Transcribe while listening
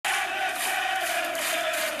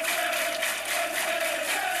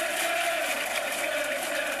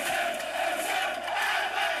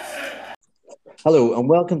Hello and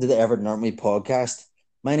welcome to the Everton Army podcast.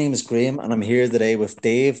 My name is Grahame and I'm here today with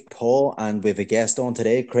Dave, Paul, and we have a guest on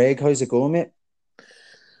today. Craig, how's it going, mate?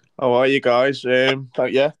 How are you guys?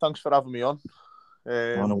 Thanks for having me on. On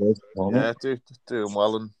the Um, way, Paul, mate. doing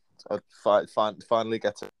well, and I finally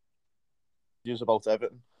get to news about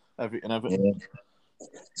Everton. Yeah,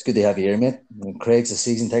 it's good to have you here, mate. Craig's a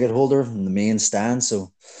season ticket holder in the main stand,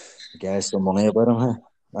 so the guy's some money about him. Huh?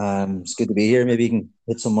 It's good to be here. Maybe you can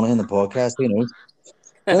put some money in the podcast, who knows?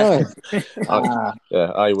 Anyway, I, uh,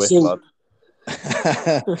 I wish, so lad.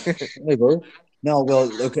 there we go. No, well,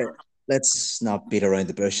 okay, let's not beat around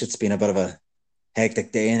the bush. It's been a bit of a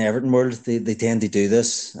hectic day in Everton world. They tend to do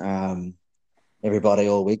this. Everybody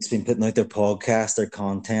all week's been putting out their podcast, their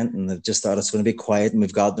content, and they've just thought it's going to be quiet and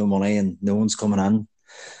we've got no money and no one's coming in.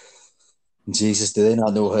 And Jesus, do they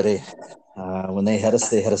not know how to? When they hit us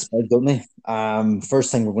big, don't they?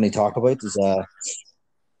 First thing we're going to talk about is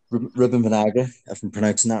Ruben Vinagre, if I'm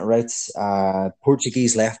pronouncing that right.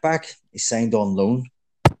 Portuguese left back. He signed on loan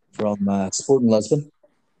from Sporting Lisbon.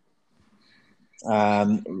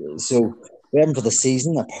 So we have him for the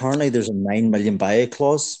season. Apparently, there's a 9 million buyout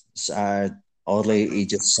clause. Oddly, he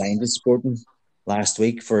just signed with Sporting last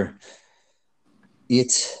week for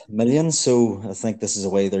 8 million. So I think this is a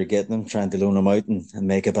way they're getting him, trying to loan him out and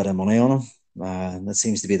make a bit of money on him. That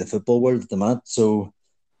seems to be the football world at the minute. So,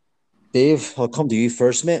 Dave, I'll come to you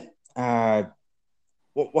first, mate.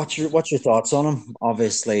 What's your thoughts on him?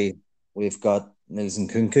 Obviously, we've got Nils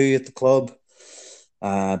Nkunku at the club,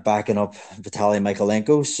 backing up Vitaly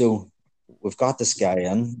Michaelenko. So we've got this guy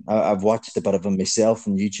in. I've watched a bit of him myself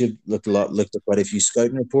on YouTube. Looked at quite a few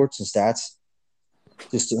scouting reports and stats.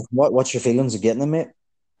 Just what's your feelings of getting him, mate?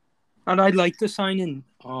 And I'd like to sign in.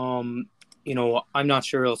 I'm not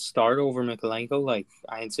sure he'll start over Mikalenko. Like,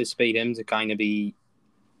 I anticipate him to kind of be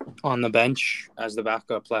on the bench as the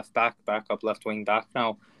backup left back, backup left wing back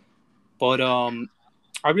now. But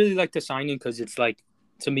I really like the signing because it's like,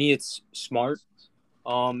 to me, it's smart.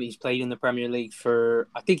 He's played in the Premier League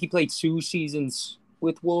I think he played 2 seasons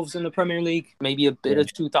with Wolves in the Premier League, maybe a bit Yeah. of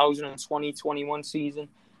 2020-21 season.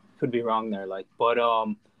 Could be wrong there, but I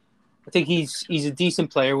think he's a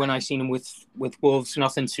decent player when I seen him with Wolves.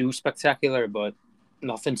 Nothing too spectacular, but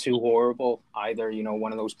nothing too horrible either.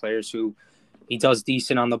 One of those players who he does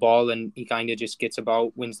decent on the ball and he kind of just gets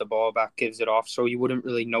about, wins the ball back, gives it off. So you wouldn't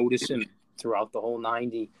really notice him throughout the whole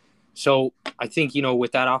 90. So I think,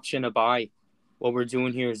 with that option to buy, what we're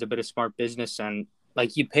doing here is a bit of smart business. And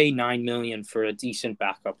like, you pay 9 million for a decent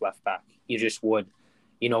backup left back. You just would,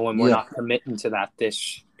 and we're Yeah. not committing to that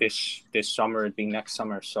this summer. It'd be next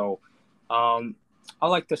summer. So I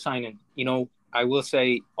like the signing. I will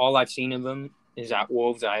say all I've seen of him is at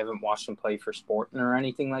Wolves. I haven't watched him play for Sporting or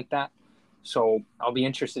anything like that. So I'll be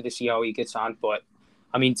interested to see how he gets on. But,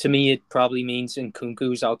 I mean, to me, it probably means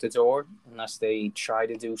Nkunku's out the door unless they try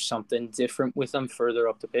to do something different with him further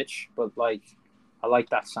up the pitch. But, I like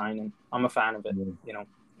that signing. I'm a fan of it,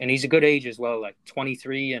 And he's a good age as well,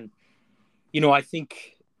 23. And, I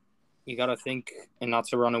think you got to think, and not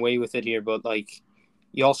to run away with it here, but,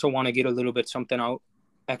 you also want to get a little bit something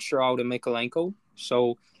extra out of Mikalenko.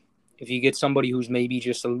 So if you get somebody who's maybe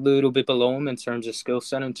just a little bit below him in terms of skill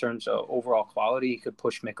set, in terms of overall quality, you could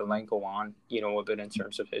push Mikalenko on, a bit in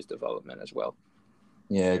terms of his development as well.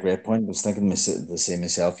 Yeah, great point. I was thinking the same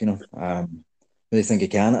myself. Really think he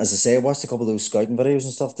can. As I say, I watched a couple of those scouting videos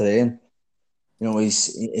and stuff today, and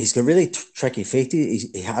he's got really tricky feet.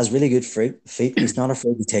 He has really good feet. He's not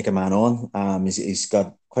afraid to take a man on. He's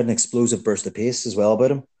got quite an explosive burst of pace as well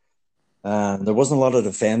about him. There wasn't a lot of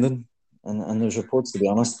defending, and there's reports, to be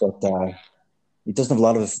honest, but he doesn't have a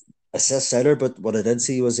lot of assists either. But what I did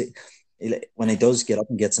see was when he does get up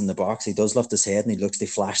and gets in the box, he does lift his head and he looks to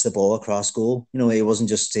flash the ball across goal. He wasn't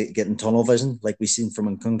just getting tunnel vision like we seen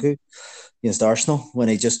from Nkunku against Arsenal when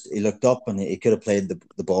he looked up and he could have played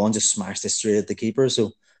the ball and just smashed it straight at the keeper.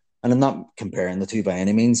 So, and I'm not comparing the two by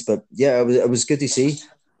any means, but yeah, it was good to see.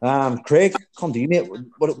 Craig, come to you, mate.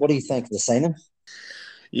 What do you think of the signing?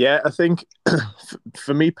 Yeah, I think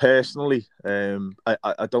for me personally, I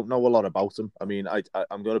don't know a lot about him. I mean,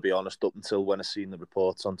 I'm going to be honest. Up until when I seen the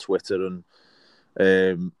reports on Twitter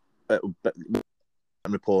and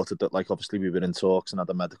reported that obviously we were in talks and had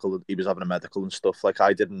a medical. He was having a medical and stuff.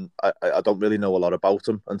 I don't really know a lot about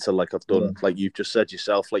him until I've done you've just said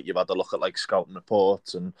yourself. You've had a look at scouting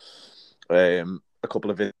reports and a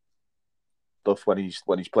couple of stuff when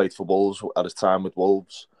he's played for Wolves at his time with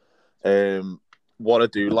Wolves. What I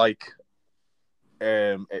do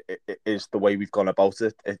is the way we've gone about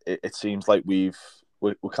it. It seems like we're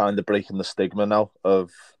kind of breaking the stigma now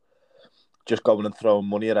of just going and throwing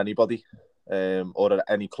money at anybody. or at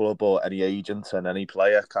any club or any agent and any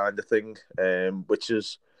player kind of thing, which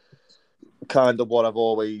is kind of what I've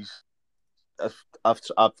always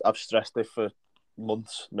I've stressed it for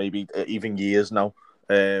months, maybe even years now.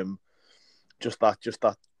 Just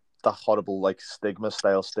that horrible like stigma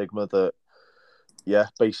that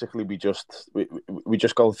basically we just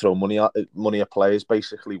go and throw money at players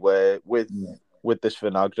basically. Where with this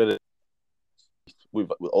Vinagre,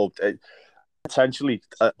 we've all potentially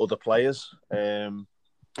other players,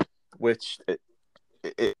 which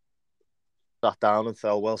it sat down and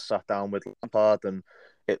Thelwell sat down with Lampard, and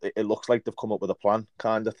it looks like they've come up with a plan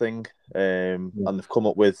kind of thing, and they've come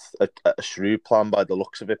up with a shrewd plan by the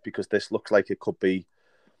looks of it, because this looks like it could be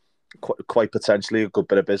quite potentially a good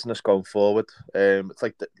bit of business going forward. It's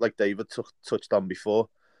like David touched on before.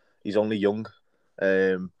 He's only young,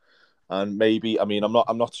 and maybe, I mean,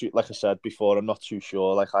 I'm not too, like I said before, I'm not too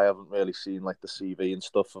sure. Like, I haven't really seen like the CV and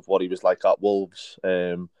stuff of what he was like at Wolves.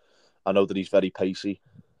 I know that he's very pacey,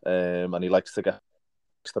 and he likes to get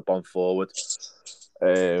the bomb forward.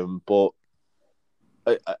 But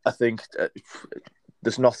I think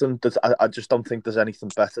there's nothing. I just don't think there's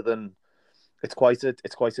anything better than. It's quite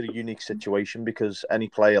a unique situation, because any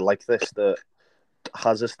player like this that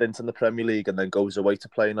has a stint in the Premier League and then goes away to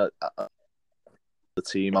play in the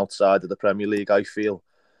team outside of the Premier League, I feel,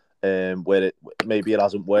 where maybe it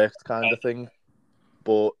hasn't worked kind of thing,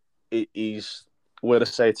 but he's, where to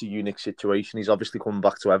say it's a unique situation. He's obviously coming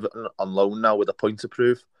back to Everton on loan now with a point to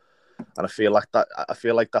prove, and I feel like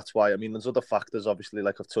that's why. I mean, there's other factors, obviously,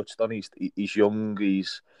 like I've touched on. He's young,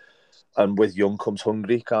 and with young comes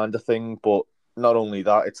hungry kind of thing. But not only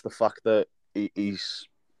that, it's the fact that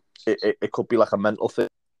it could be like a mental thing.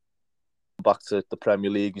 Back to the Premier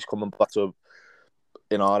League, he's coming back to,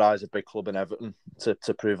 in our eyes, a big club in Everton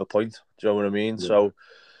to prove a point. Do you know what I mean? Yeah. So,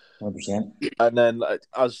 100%. And then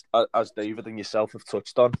as David and yourself have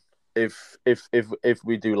touched on, if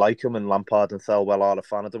we do like him and Lampard and Thelwell are a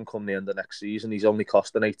fan of him come the end of next season, he's only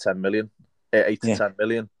costing 8 to 10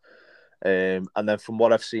 million. And then from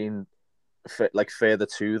what I've seen, like further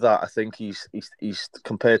to that, I think he's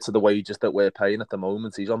compared to the wages that we're paying at the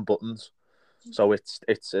moment, he's on buttons. So it's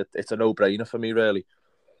a no-brainer for me, really.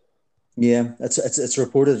 Yeah, it's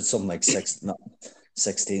reported at something like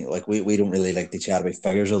 16. Like we don't really like to chat about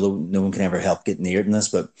figures, although no one can ever help get near in this.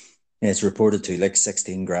 But it's reported to like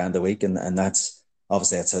 16 grand a week, and that's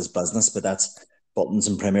obviously that's his business, but that's buttons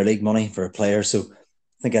and Premier League money for a player. So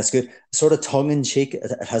I think that's good. Sort of tongue in cheek,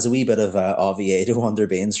 it has a wee bit of Oviedo under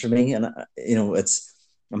Baines for me, and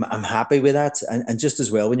I'm happy with that. And just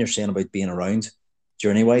as well, when you're saying about being around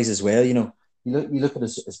journey wise as well, you look at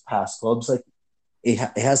his past clubs, like he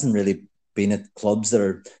hasn't really been at clubs that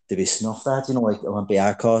are to be snuffed at, like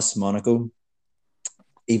Olympiacos, Monaco,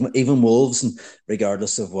 even Wolves, and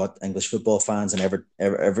regardless of what English football fans and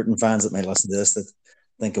Everton fans that might listen to this that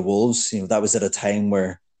think of Wolves, that was at a time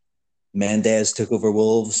where Mendes took over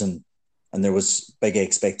Wolves, and there was big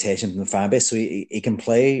expectation from the fan base. So he can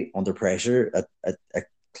play under pressure at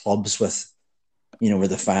clubs with, where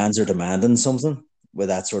the fans are demanding something with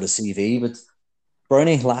that sort of CV. But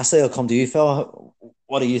Brownie, lastly, I'll come to you, fella.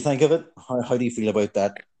 What do you think of it? How do you feel about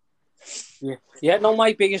that? Yeah. No,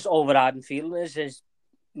 my biggest overriding feeling is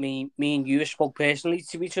me and you spoke personally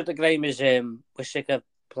to each other, Grahame, is we're sick of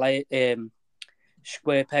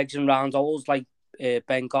square pegs and round holes, like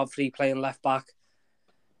Ben Godfrey playing left back,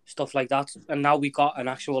 stuff like that. And now we got an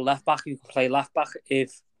actual left back who can play left back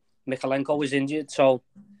if Mykolenko was injured. So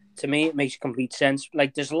to me, it makes complete sense.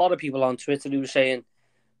 Like, there's a lot of people on Twitter who are saying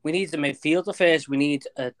we need the midfielder first, we need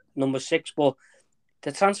a number 6, but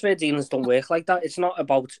the transfer dealings don't work like that. It's not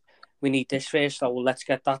about we need this first, so let's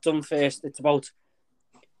get that done first. It's about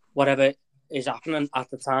whatever is happening at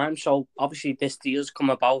the time. So obviously this deal's come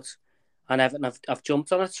about, and I've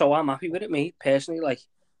jumped on it, so I'm happy with it, me personally. Like,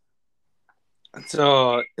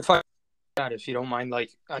 so if you don't mind, like,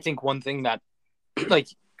 I think one thing that, like,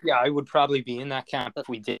 yeah, I would probably be in that camp if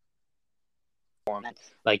we did,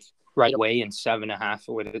 like, right away, and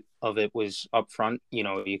 7.5 of it was up front.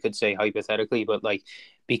 You could say hypothetically, but like,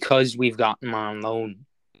 because we've gotten him on loan,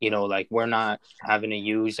 like, we're not having to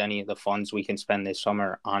use any of the funds we can spend this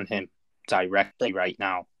summer on him directly right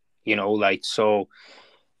now. Like, so,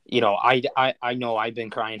 I know I've been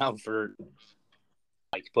crying out for,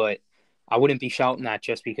 like, but I wouldn't be shouting that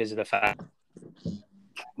just because of the fact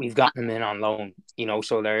we've gotten him in on loan.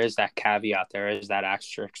 So there is that caveat, there is that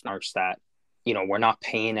asterisk that, we're not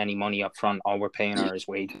paying any money up front. All we're paying are his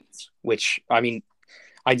wages, which, I mean,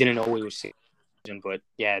 I didn't know we were seeing, but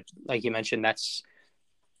yeah, like you mentioned, that's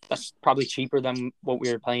probably cheaper than what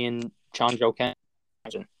we were paying John Joe Kent.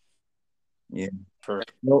 Yeah. For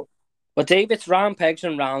no, But Dave, it's round pegs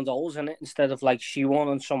and round holes, isn't it? Instead of like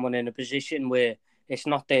shoehorning someone in a position where it's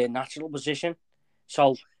not their natural position.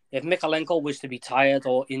 So if Mikalenko was to be tired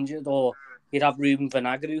or injured, or you'd have Ruben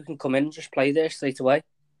Vinagre who can come in and just play there straight away.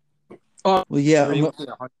 Oh, Well, yeah, I agree with you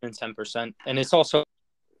 110%. And it's also,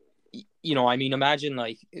 I mean, imagine,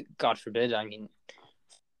 like, God forbid, I mean,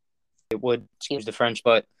 it would, excuse the French,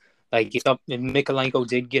 but like if Mikalenko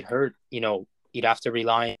did get hurt, you'd have to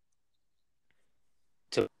rely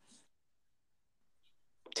to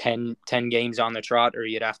 10 games on the trot, or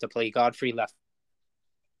you'd have to play Godfrey left.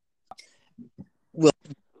 well,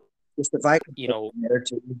 just if I could there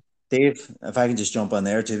too, Dave, if I can just jump on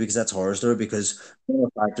there too, because that's horror story. Because one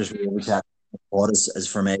of the factors we always have thought is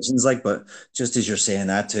formations, like, but just as you're saying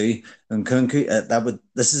that too, and Kunku,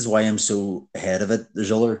 this is why I'm so ahead of it.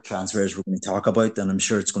 There's other transfers we're going to talk about, and I'm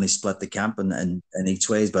sure it's going to split the camp in each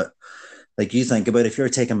ways. But like you think about if you're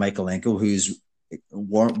taking Mikalenko, who's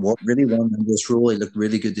really won in this role, he looked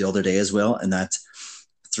really good the other day as well, in that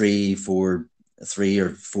 3-4-3 or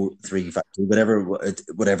 4-3-5,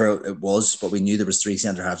 whatever it was, but we knew there was three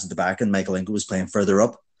centre halves at the back, and Mikalenko was playing further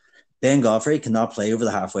up. Ben Godfrey cannot play over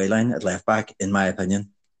the halfway line at left back, in my opinion.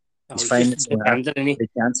 He's fine. He's a defender, isn't he?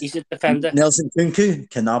 He's a defender. Nelson Kunku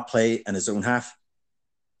cannot play in his own half.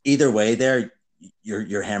 Either way, there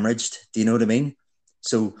you're hemorrhaged. Do you know what I mean?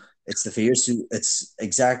 So it's the fears. It's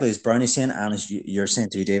exactly as Brownie's saying, and as you're saying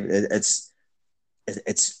too, David. It's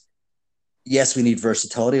yes, we need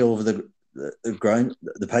versatility over the ground,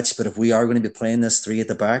 the pitch, but if we are going to be playing this three at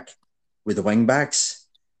the back with the wing backs,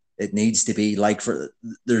 it needs to be like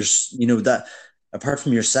there's that apart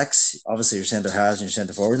from your six, obviously your centre halves and your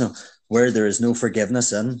centre forward, where there is no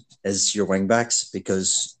forgiveness in is your wing backs,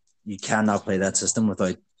 because you cannot play that system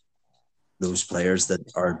without those players that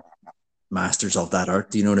are masters of that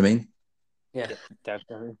art. Do you know what I mean? Yeah,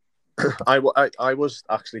 definitely. I was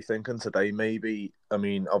actually thinking today, maybe, I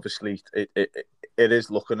mean, obviously it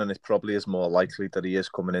is looking, and it probably is more likely that he is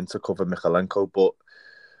coming in to cover Mikalenko, but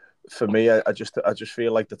for me, I just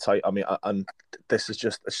feel like the type. I mean, and this is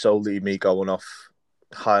just solely me going off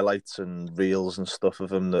highlights and reels and stuff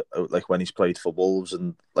of him, that like when he's played for Wolves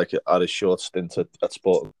and like at his short stint at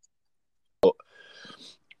Sport. But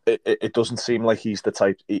it doesn't seem like he's the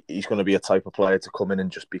type. He's going to be a type of player to come in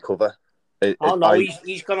and just be cover. He's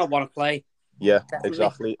going to want to play. Yeah, definitely.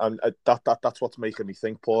 Exactly, and that's what's making me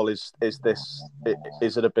think. Paul, is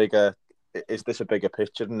it a bigger? Is this a bigger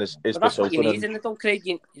picture? And is that's this what you need, isn't it, though, Craig?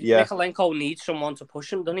 Mikalenko needs someone to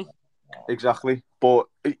push him, doesn't he? Exactly. But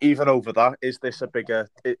even over that, is this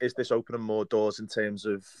opening more doors in terms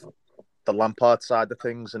of the Lampard side of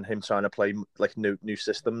things and him trying to play like new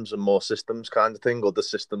systems and more systems kind of thing, or the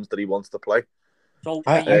systems that he wants to play? So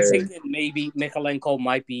are you thinking maybe Mikalenko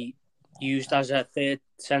might be used as a third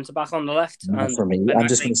centre-back on the left? And for me, I'm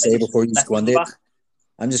just going to say before you go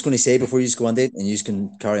on, Dave, and you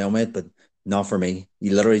can carry on with it, but not for me.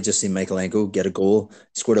 You literally just see Mikalenko get a goal,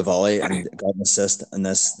 scored a volley, and got an assist in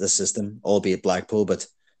this system, albeit Blackpool. But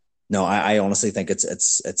no, I honestly think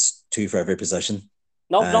it's two for every position.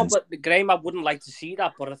 No, but Grahame, I wouldn't like to see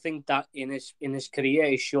that. But I think that in his career,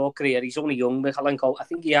 his short career, he's only young, Mikalenko. I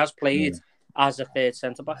think he has played as a third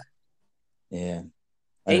centre back. Yeah,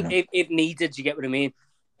 if needed, you get what I mean.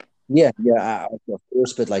 Yeah, of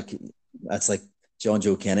course. But like that's like John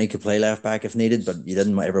Joe Kenny could play left back if needed, but you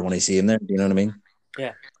didn't ever want to see him there. Do you know what I mean?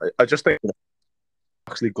 Yeah. I just think it's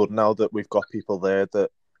actually good now that we've got people there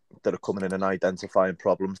that are coming in and identifying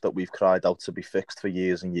problems that we've cried out to be fixed for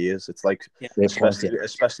years and years. It's like,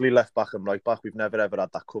 especially left back and right back, we've never ever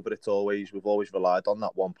had that cover. We've always relied on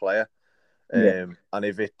that one player. And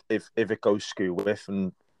if it goes skew with,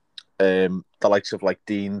 and the likes of like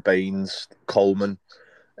Dean, Baines, Coleman,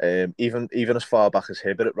 even as far back as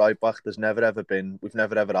Hibbert at right back, we've never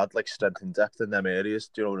ever had like strength and depth in them areas.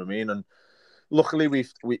 Do you know what I mean? And luckily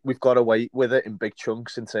we've got away with it in big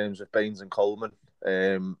chunks in terms of Baines and Coleman.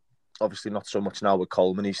 Obviously not so much now with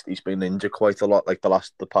Coleman. He's been injured quite a lot, like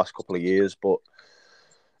the past couple of years. But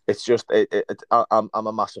it's just I'm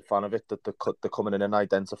a massive fan of it, that they're coming in and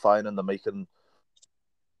identifying, and they're making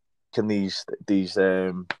these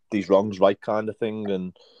wrongs right kind of thing.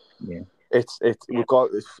 And we've got,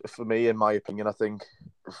 for me, in my opinion, I think,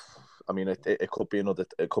 I mean, it could be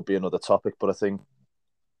another topic, but I think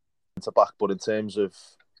it's a back. But in terms of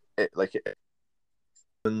it, like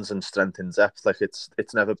and strength and depth, like it's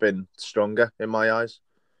never been stronger in my eyes.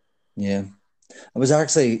 Yeah, I was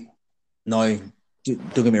actually don't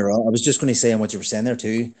get me wrong. I was just going to say on what you were saying there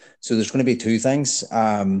too. So there's going to be two things.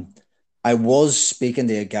 I was speaking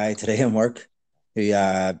to a guy today in work who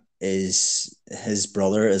is his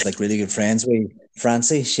brother is like really good friends with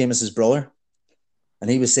Francie, Seamus's brother. and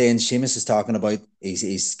he was saying Seamus is talking about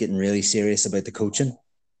he's getting really serious about the coaching.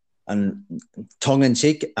 And tongue in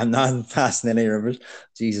cheek, I'm not passing any rivers.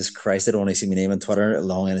 Jesus Christ, I don't want to see my name on Twitter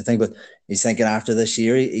along anything, but he's thinking after this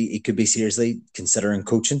year he could be seriously considering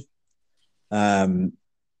coaching.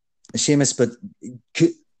 Seamus, but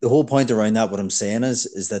the whole point around that, what I'm saying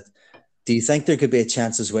is that, do you think there could be a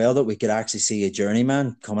chance as well that we could actually see a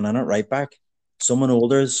journeyman coming in at right back? Someone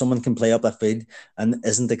older, someone can play up that field and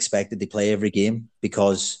isn't expected to play every game,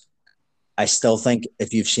 because I still think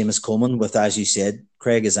if you've Seamus Coleman with, as you said,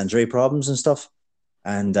 Craig, his injury problems and stuff,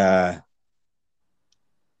 and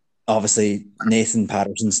obviously Nathan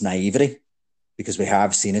Patterson's naivety, because we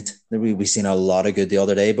have seen it. We've seen a lot of good the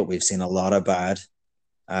other day, but we've seen a lot of bad.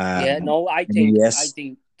 I yes,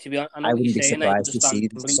 think, to be honest, I know I what you're wouldn't be saying. I surprised to understand see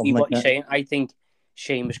completely something like what you're that. saying. I think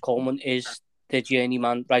Seamus Coleman is the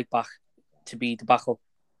journeyman right back to be the backup.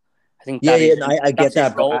 I think Yeah, that I get that's his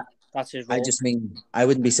that, but role. That's his I role. just mean I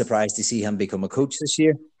wouldn't be surprised to see him become a coach this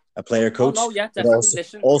year, a player Oh coach. no, yeah, But definitely.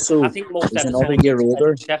 Listen, I also think most he's another Evertonians year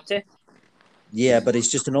older. accept it. Yeah, but he's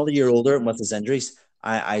just another year older, and with his injuries,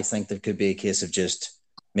 I think there could be a case of just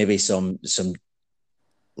maybe some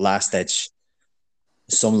last ditch,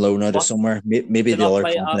 some loan out of What, somewhere. Maybe to the not other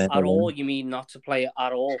play it continental at all? loan. You mean not to play it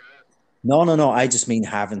at all? No. I just mean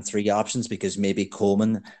having three options, because maybe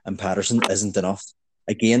Coleman and Patterson isn't enough.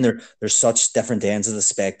 Again, there's such different ends of the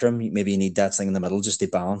spectrum. Maybe you need that thing in the middle just to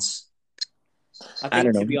balance. I I don't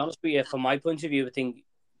think, to know. be honest with you, from my point of view, I think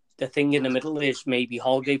the thing in the middle is maybe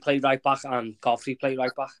Holgate played right back and Godfrey played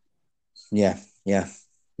right back. Yeah,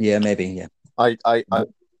 maybe, yeah. I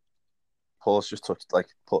Paul's just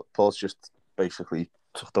Paul's just basically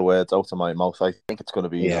took the words out of my mouth. I think it's going to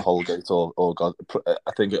be either Holgate or God.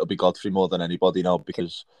 I think it'll be Godfrey more than anybody now,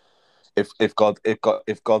 because if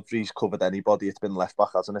Godfrey's covered anybody, it's been left back,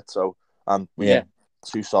 hasn't it? So, and we have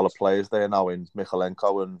two solid players there now in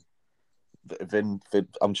Michalenko and Vin.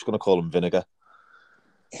 I'm just going to call him Vinagre.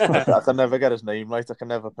 I can never get his name right. I can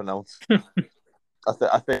never pronounce.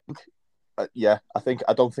 I think.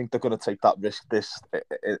 I don't think they're going to take that risk. This,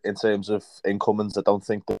 in terms of incomings, I don't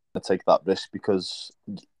think they're going to take that risk, because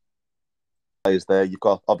players there. You've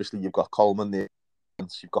got Coleman,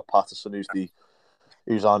 you've got Patterson,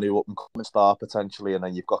 who's our new up and coming star potentially, and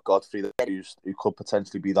then you've got Godfrey, who could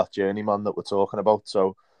potentially be that journeyman that we're talking about.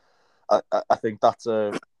 So, I think that's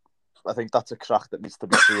a crack that needs to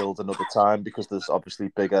be sealed another time, because there's obviously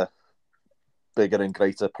bigger and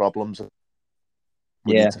greater problems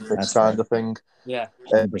we need to fix, kind of thing. Yeah.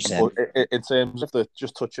 But in terms of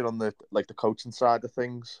just touching on the coaching side of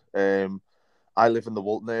things, I live in the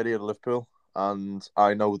Walton area of Liverpool, and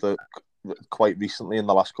I know that quite recently, in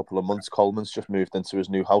the last couple of months, Coleman's just moved into his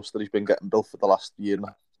new house that he's been getting built for the last year.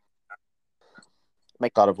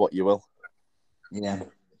 Make that of what you will. Yeah.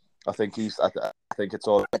 I think it's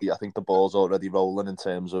already. I think the ball's already rolling in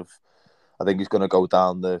terms of. I think he's going to go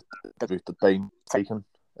down the route that Bain taken,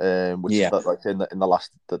 which is that, like, in the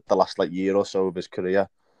last like year or so of his career,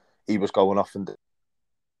 he was going off and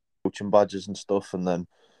coaching badges and stuff, and then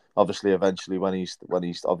obviously eventually when he's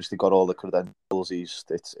obviously got all the credentials, it's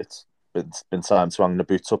been time to hang the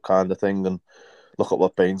boots up, kind of thing. And look at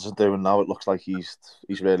what Baines is doing now. It looks like he's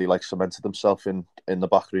really like cemented himself in the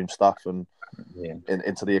backroom staff and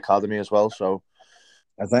into the academy as well. So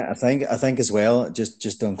I think as well,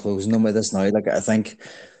 just on closing them with this now, like, I think,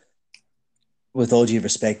 with all due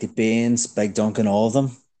respect to Baines, Big Duncan, all of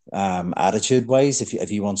them, attitude wise,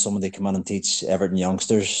 if you want someone to come in and teach Everton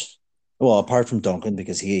youngsters, well, apart from Duncan,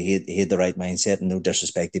 because he had the right mindset, and no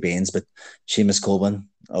disrespect to Baines, but Seamus Coleman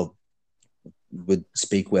would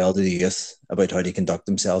speak well to the youth about how to conduct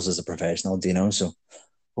themselves as a professional, so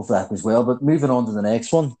hopefully that goes well. But moving on to the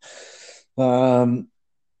next one, I'm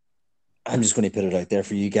just going to put it out there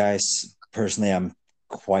for you guys. Personally, I'm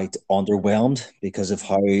quite underwhelmed because of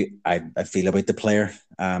how I feel about the player.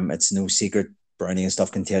 It's no secret, Brownie and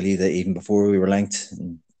stuff can tell you that even before we were linked,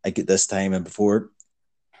 and I get this time and before,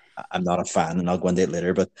 I'm not a fan, and I'll go into it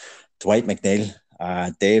later. But Dwight McNeil,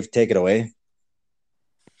 Dave, take it away.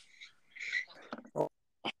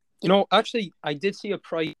 Actually, I did see a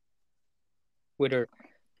price Twitter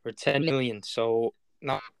for 10 million. So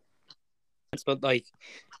not, but like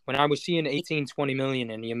when I was seeing 18, 20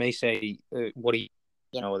 million, and you may say, what do you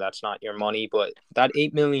that's not your money, but that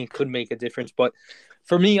 8 million could make a difference. But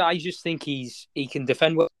for me, I just think he can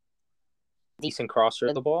defend well, decent crosser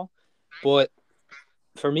of the ball. But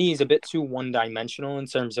for me, he's a bit too one-dimensional in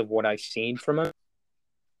terms of what I've seen from him.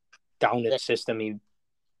 Down to the system,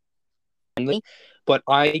 but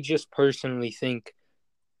I just personally think the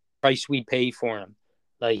price we pay for him,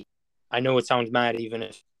 like, I know it sounds mad even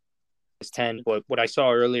if it's 10, but what I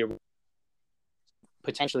saw earlier,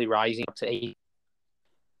 potentially rising up to 8.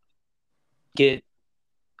 Get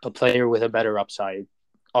a player with a better upside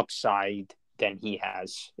than he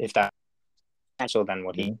has, if that potential than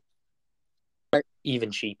what he,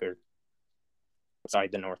 even cheaper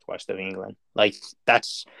outside the northwest of England. Like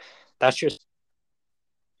that's just.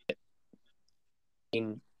 I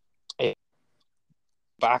mean,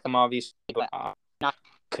 back him obviously, but I'm not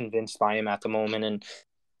convinced by him at the moment. And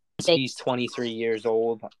he's 23 years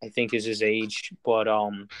old, I think is his age. But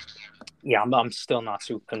yeah, I'm still not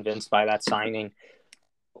super convinced by that signing.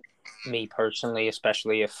 Me personally,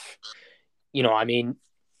 especially if I mean,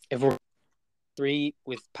 if we're 3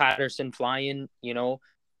 with Patterson flying,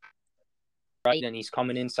 right, and he's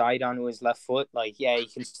coming inside onto his left foot, like yeah, he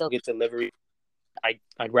can still get delivery.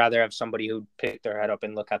 I'd rather have somebody who'd pick their head up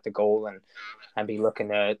and look at the goal and be looking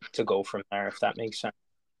to go from there, if that makes sense.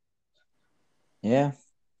 Yeah.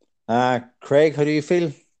 Craig, how do you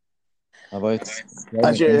feel about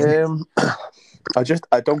I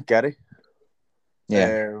don't get it.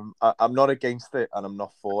 Yeah. I'm not against it and I'm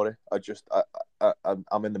not for it.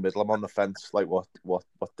 I'm in the middle. I'm on the fence, like what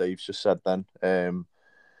Dave's just said then.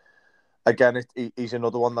 Again, he's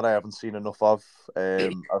another one that I haven't seen enough of.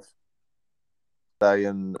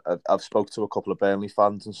 I've spoke to a couple of Burnley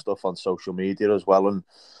fans and stuff on social media as well, and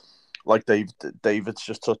like David's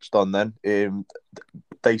just touched on then,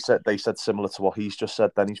 they said similar to what he's just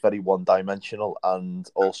said. Then he's very one-dimensional and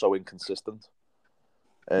also inconsistent,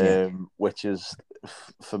 which is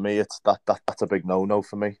for me it's that's a big no-no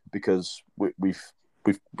for me, because we've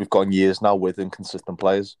gone years now with inconsistent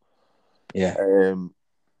players. Yeah.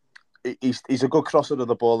 He's a good crosser of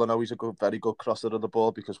the ball. I know he's a very good crosser of the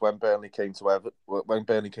ball, because when Burnley came to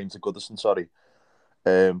Goodison,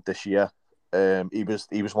 this year, he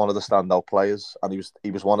was one of the standout players, and he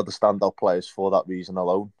was one of the standout players for that reason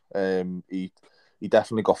alone. He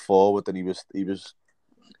definitely got forward, and he was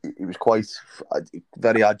quite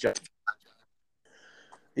very agile.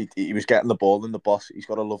 He was getting the ball in the box. He's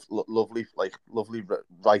got a lovely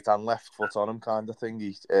right and left foot on him, kind of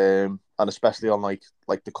thing. And especially on like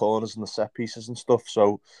the corners and the set pieces and stuff.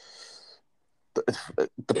 So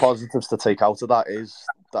the positives to take out of that is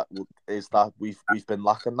that we've been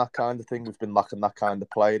lacking that kind of thing. We've been lacking that kind of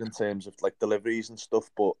player in terms of like deliveries and stuff.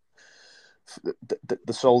 But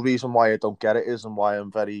the sole reason why I don't get it is, and why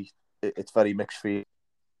it's very mixed feelings.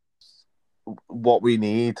 What we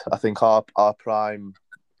need, I think, our prime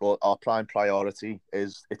priority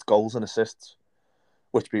is it's goals and assists,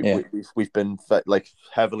 which we've been like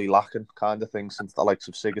heavily lacking, kind of thing, since the likes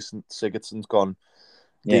of Sigurdsson's gone,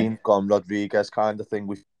 Dean's gone, Rodriguez, kind of thing.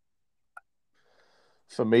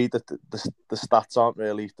 For me, the stats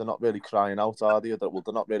they're not really crying out, are they? They're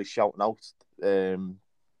not really shouting out.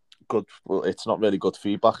 Good. Well, it's not really good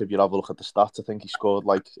feedback if you have a look at the stats. I think he scored,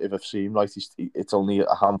 like, if I've seen right, it's only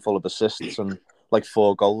a handful of assists and like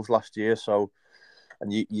 4 goals last year. So.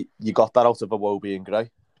 And you got that out of Iwobi and Gray.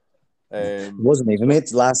 It wasn't even,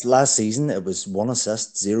 mate. Last season it was 1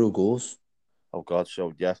 assist, 0 goals. Oh God!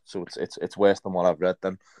 So yeah, so it's worse than what I've read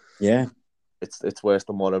then. Yeah, it's worse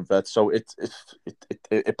than what I've read. So it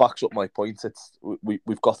backs up my point.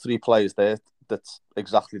 We've got 3 players there that's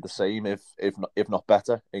exactly the same, if not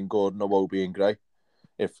better, in Gordon, Iwobi and Gray.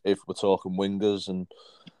 If we're talking wingers, and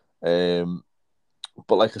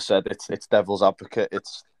but like I said, it's devil's advocate.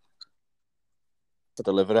 It's the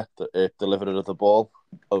deliverer of the ball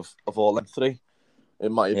of all them 3,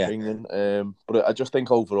 in my opinion. But I just think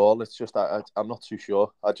overall, it's just I'm not too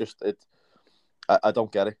sure. I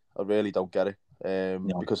don't get it. I really don't get it.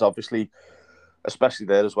 Because obviously, especially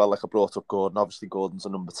there as well, like I brought up Gordon. Obviously, Gordon's a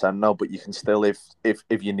number 10 now, but you can still, if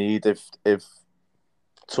you need, if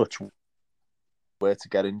touch were to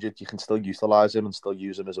get injured, you can still utilise him and still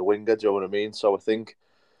use him as a winger. Do you know what I mean? So I think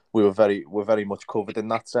we're very much covered in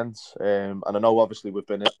that sense. And I know obviously we've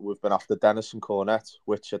been after Dennis and Cornet,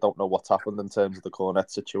 which I don't know what's happened in terms of the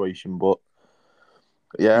Cornet situation, but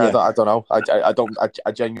yeah. I don't know. I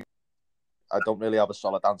genuinely don't really have a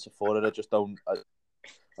solid answer for it. I just don't. I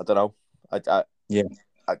don't know. I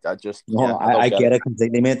just I get it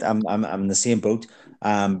completely, mate. I'm in the same boat.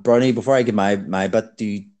 Bernie, before I give my bit,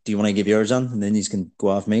 do you want to give yours on, and then you can go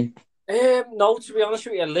off me? No, to be honest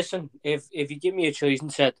with you, listen, if you give me a choice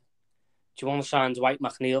and said, do you want to sign Dwight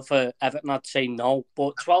McNeil for Everton, I'd say no.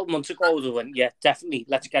 But 12 months ago, I went, yeah, definitely,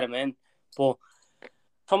 let's get him in. But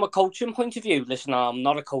from a coaching point of view, listen, I'm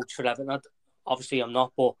not a coach for Everton. Obviously, I'm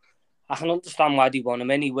not, but I can understand why they want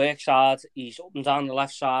him in. He works hard, he's up and down the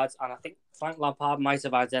left side, and I think Frank Lampard might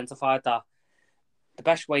have identified that the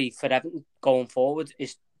best way for Everton going forward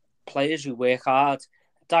is players who work hard,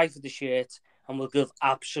 die for the shirt, and will give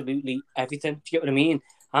absolutely everything. Do you get what I mean?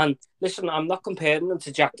 And listen, I'm not comparing him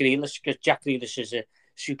to Jack Grealish because Jack Grealish is a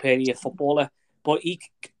superior footballer, but he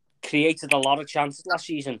created a lot of chances last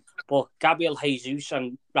season. But Gabriel Jesus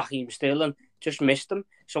and Raheem Sterling just missed them,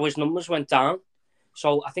 so his numbers went down.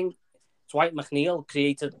 So I think Dwight McNeil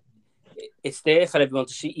created. It's there for everyone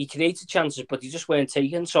to see. He created chances, but he just weren't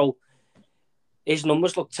taken. So his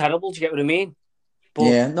numbers look terrible. Do you get what I mean? But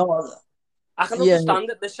yeah, no, I can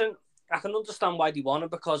understand it. Listen, I can understand why they want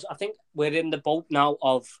it because I think we're in the boat now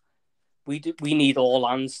of we need all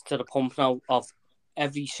hands to the pump now of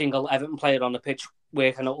every single Everton player on the pitch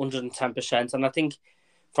working at 110%. And I think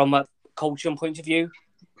from a coaching point of view,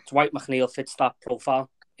 Dwight McNeil fits that profile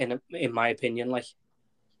in my opinion. Like,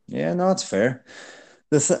 yeah, no, it's fair.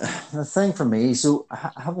 The thing for me, so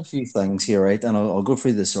I have a few things here, right? And I'll go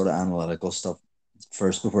through this sort of analytical stuff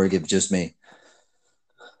first before I give just me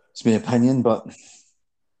opinion. But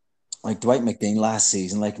like Dwight McNeil last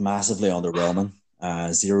season, like massively underwhelming.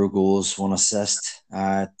 0 goals, 1 assist.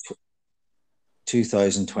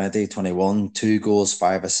 2020-21, 2 goals,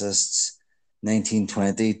 5 assists.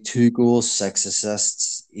 19-20, 2 goals, 6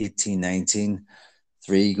 assists. 18-19,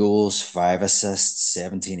 3 goals, 5 assists.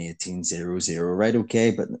 17-18, 0-0. Right,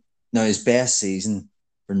 okay. But now his best season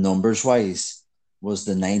for numbers wise was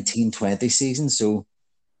the 19-20 season. So,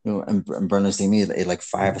 in Burnley's team, he had like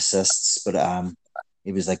 5 assists, but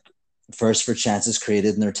he was like first for chances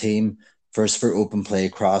created in their team, first for open play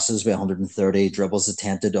crosses with 130, dribbles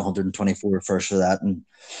attempted 124, first for that, and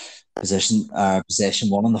possession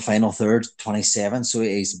won in the final third, 27. So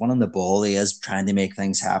he's winning the ball. He is trying to make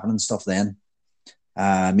things happen and stuff. Then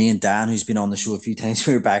me and Dan, who's been on the show a few times,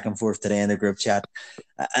 we were back and forth today in the group chat,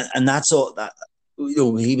 and that's all that.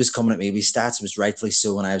 He was coming at me with stats, was rightfully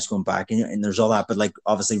so, and I was going back, and there's all that. But like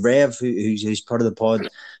obviously Rev, who's part of the pod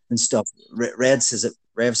and stuff, Rev says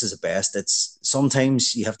it best. It's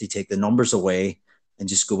sometimes you have to take the numbers away and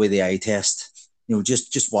just go with the eye test.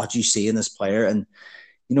 Just what you see in this player. And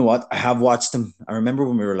you know what? I have watched him. I remember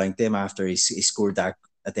when we were linked to him after he scored that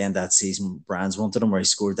at the end of that season. Brands wanted him where he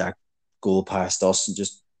scored that goal past us, and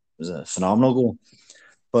just it was a phenomenal goal.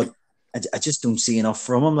 But I just don't see enough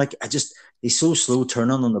from him. Like he's so slow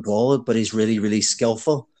turning on the ball, but he's really, really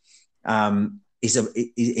skillful. He's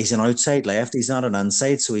an outside left. He's not an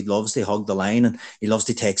inside, so he loves to hug the line and he loves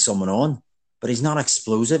to take someone on. But he's not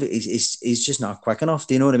explosive. He's just not quick enough.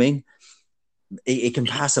 Do you know what I mean? He can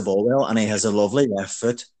pass the ball well, and he has a lovely left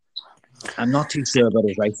foot. I'm not too sure about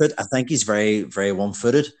his right foot. I think he's very, very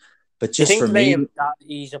one-footed. But just for me, that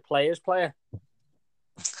he's a player's player.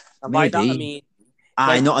 And maybe. by that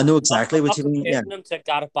I mean, I know exactly what you mean. Yeah. Him to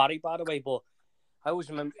Gareth Barry, by the way, but I always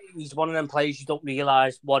remember he's one of them players you don't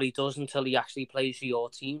realise what he does until he actually plays for your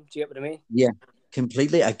team. Do you get what I mean? Yeah,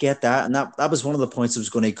 completely. I get that. And that was one of the points I was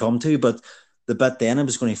going to come to. But the bit then I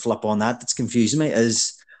was going to flip on that's confusing me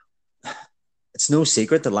is it's no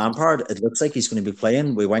secret that Lampard, it looks like he's going to be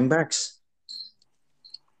playing with wing-backs.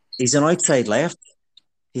 He's an outside left.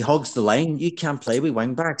 He hugs the line. You can't play with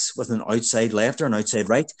wing-backs with an outside left or an outside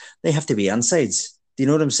right. They have to be insides. Do you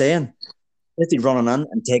know what I'm saying? They have to be running in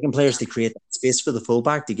and taking players to create space for the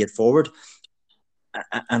fullback to get forward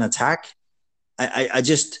and attack. I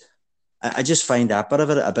just find that bit of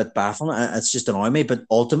it a bit baffling. It's just annoying me. But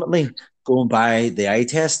ultimately, going by the eye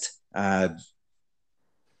test, I'm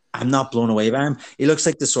not blown away by him. He looks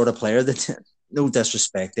like the sort of player that, no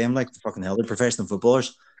disrespect to him, like the fucking hell, they're professional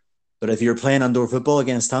footballers. But if you're playing indoor football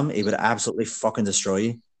against him, he would absolutely fucking destroy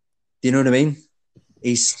you. Do you know what I mean?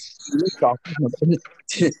 He looks awkward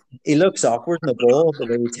in the ball, the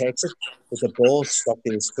way he takes it, with the ball stuck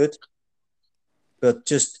to his foot. But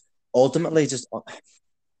just ultimately,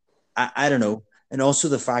 I don't know. And also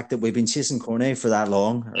the fact that we've been chasing Cornet for that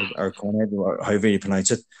long, or Cornet, or however you pronounce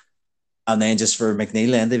it, and then just for McNeil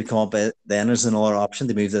then to become up, then there's another option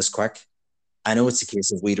to move this quick. I know it's a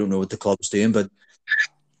case of we don't know what the club's doing, but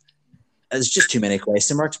there's just too many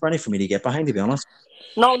question marks, Bernie, for me to get behind, to be honest.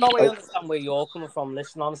 No, I understand where you're coming from.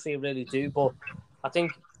 Listen, honestly, I really do. But I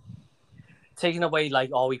think taking away,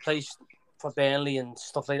 like, he plays for Burnley and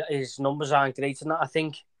stuff like that, his numbers aren't great. And I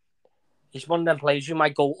think he's one of them players who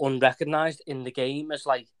might go unrecognised in the game. It's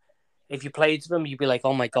like, if you played to him, you'd be like,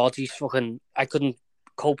 oh my God, I couldn't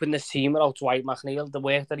cope in this team without Dwight McNeil, the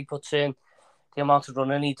work that he puts in, the amount of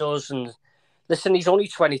running he does. And listen, he's only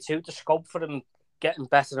 22. The scope for him getting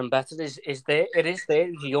better and better is there. It is there.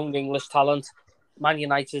 He's a young English talent. Man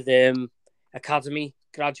United academy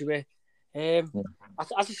graduate.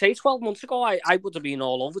 As I say, 12 months ago, I would have been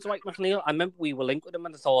all over Dwight McNeil. I remember we were linked with him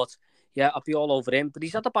and I thought, yeah, I'd be all over him. But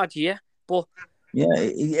he's had a bad year. But yeah,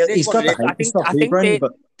 he's got the height and stuff. I think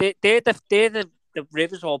they're the the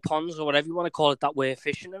rivers or ponds or whatever you want to call it that we're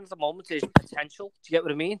fishing in at the moment is potential. Do you get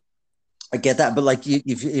what I mean? I get that, but like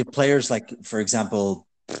you've players like, for example,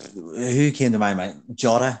 who came to my mind?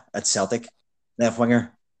 Jota at Celtic, left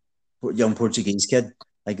winger, young Portuguese kid.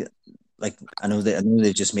 Like I know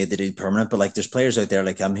they just made the deal permanent, but like there's players out there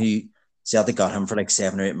like him who Celtic got him for like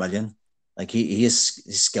 7 or 8 million. Like he is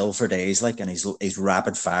he's skill for days, like, and he's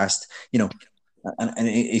rapid fast, and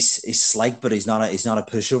he's slight, but he's not a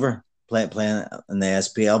pushover playing in the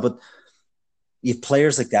SPL. But you've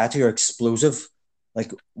players like that who are explosive.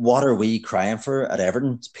 Like, what are we crying for at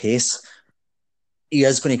Everton's pace? He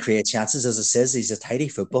is going to create chances, as it says. He's a tidy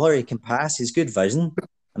footballer. He can pass. He's good vision,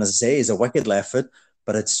 and as I say, he's a wicked left foot.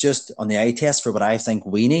 But it's just on the eye test for what I think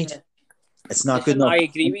we need. It's not good enough. I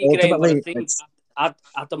agree with you, Grahame, but I think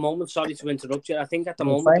at the moment, sorry to interrupt you, I think at the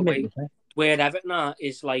moment the way where Everton are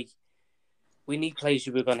is like we need players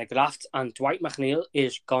who are going to graft, and Dwight McNeil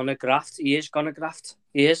is going to graft. He is going to graft.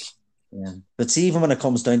 He is. Yeah, but see, even when it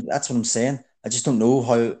comes down, that's what I'm saying. I just don't know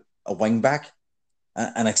how a wing back,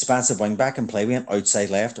 an expansive wing back, can play with an outside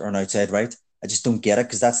left or an outside right. I just don't get it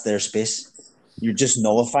because that's their space. You're just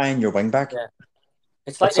nullifying your wing back. Yeah.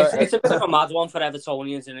 It's like it's a bit of a mad one for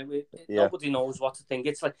Evertonians, and nobody knows what to think.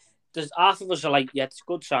 It's like there's half of us are like, yeah, it's a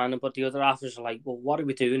good signing, but the other half of us are like, well, what are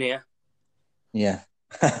we doing here? Yeah.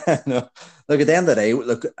 No. Look, at the end of the day,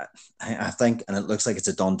 look, I think, and it looks like it's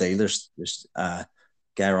a done deal. There's a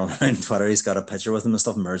guy running around Twitter. He's got a picture with him and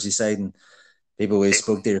stuff in Merseyside, and people we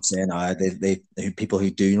spoke to are saying, they people who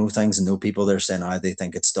do know things and know people, they're saying, they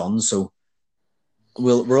think it's done. So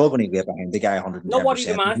we're all going to get behind the guy 110%. No, what he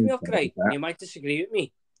reminds me of, Craig, you might disagree with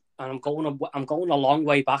me, and I'm going a long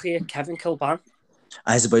way back here. Kevin Kilban.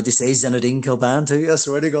 I was about to say Zinedine Kilban too. I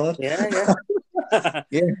swear to God. Yeah.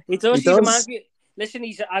 Yeah, he does. He reminds me. Listen,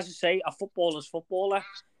 he's, as I say, a footballer's footballer.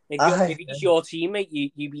 If he's your teammate,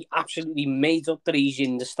 you'd be absolutely made up that he's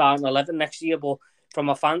in the starting 11 next year. But from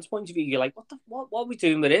a fan's point of view, you're like, what are we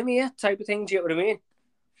doing with him here? Type of thing. Do you know what I mean?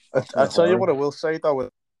 I'll tell you what I will say though.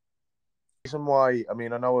 Reason why, I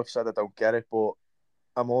mean, I know I've said I don't get it, but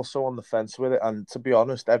I'm also on the fence with it. And to be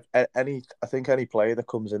honest, I think any player that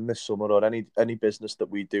comes in this summer, or any business that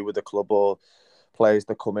we do with the club, or players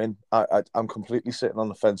that come in, I'm completely sitting on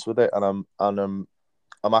the fence with it, and I'm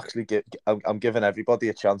actually I'm giving everybody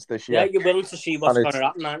a chance this year. Yeah, you're willing to see what's going to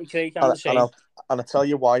happen, aren't you, Craig? And I'll tell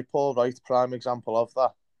you why, Paul. Right, prime example of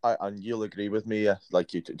that, and you'll agree with me.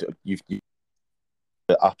 Like you've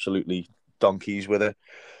absolutely donkeys with it,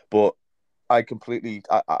 but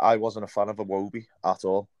I wasn't a fan of Iwobi at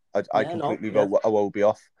all. I completely wrote Iwobi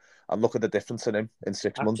off, and look at the difference in him in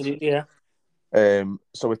 6 months. Yeah.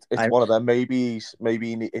 So it's one of them. Maybe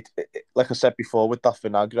like I said before with that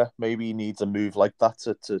Vinagre, maybe he needs a move like that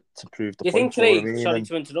to prove the point. You think, Craig? Sorry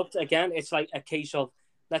to interrupt again. It's like a case of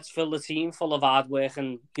let's fill the team full of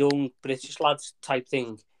hard-working young British lads type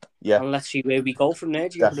thing. Yeah, and let's see where we go from there.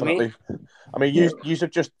 Do you know what I mean? I mean,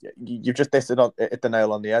 you've just hit the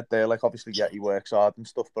nail on the head there. Like, obviously, yeah, he works hard and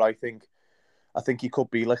stuff, but I think he could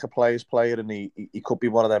be like a player's player, and he could be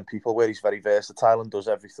one of them people where he's very versatile and does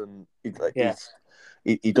everything.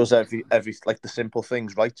 He does every like the simple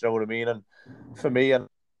things, right? Do you know what I mean? And for me, and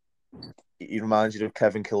he reminds you of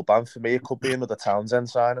Kevin Kilban. For me, it could be another Townsend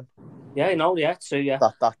signing. Yeah, I know. Yeah, so yeah,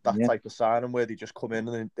 that type of signing where they just come in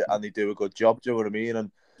and they do a good job. Do you know what I mean?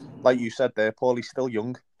 And like you said there, Paul, he's still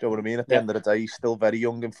young. Do you know what I mean? At the end of the day, he's still very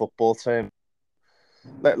young in football terms.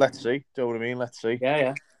 Let's see. Do you know what I mean? Let's see.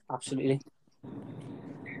 Yeah, absolutely.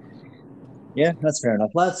 Yeah, that's fair enough,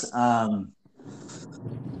 lads. I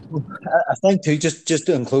think too, just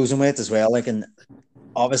in closing with it as well, like, and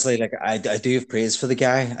obviously, like, I do have praise for the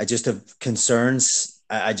guy. I just have concerns.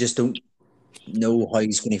 I just don't know how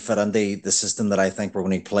he's going to fit into the system that I think we're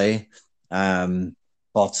going to play.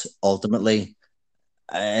 But ultimately,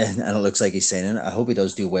 and it looks like he's saying it, I hope he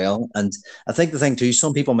does do well. And I think the thing too,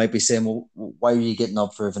 some people might be saying, well, why are you getting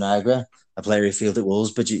up for Vinagre, a player who failed at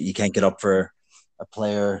Wolves, but you can't get up for a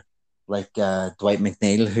player like Dwight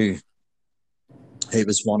McNeil, who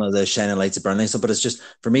was one of the shining lights of Burnley. So, but it's just,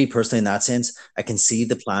 for me personally, in that sense, I can see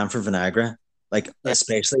the plan for Vinagre, like,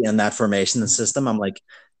 especially in that formation and system. I'm like,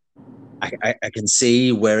 I can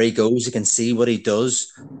see where he goes. I can see what he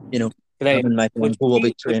does. You know, Right. Would will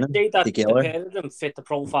be training that together. The pair of them fit the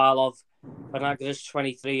profile of Vinagre's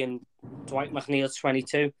 23 and Dwight McNeil's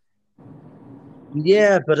 22.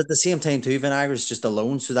 Yeah, but at the same time too, Vinagre's just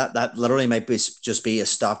alone, so that literally might be just be a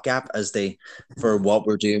stopgap for what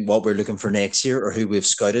we're doing, what we're looking for next year, or who we've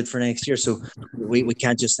scouted for next year. So we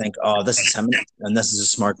can't just think, oh, this is him and this is a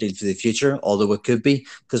smart deal for the future, although it could be,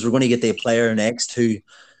 because we're going to get the player next who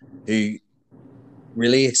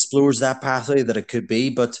really explores that pathway that it could be.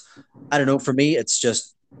 But I don't know. For me, it's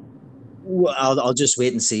just I'll just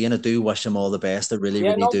wait and see, and I do wish him all the best. I really,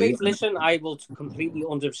 Yeah, really no, do. mate, listen, I will completely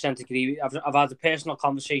 100% agree. I've had a personal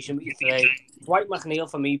conversation with you today. Dwight McNeil,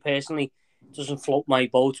 for me personally, doesn't float my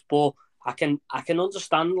boat, but I can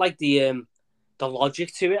understand like the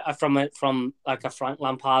logic to it from like a Frank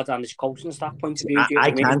Lampard and his coaching staff point of view. Do you know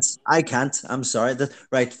what I mean? I can't. I'm sorry.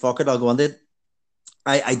 Right, fuck it. I'll go on it.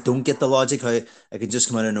 I don't get the logic how I can just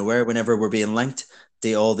come out of nowhere whenever we're being linked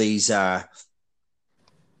to all these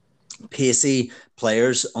pacey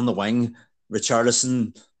players on the wing,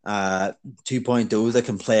 Richarlison 2.0 that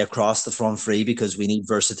can play across the front three because we need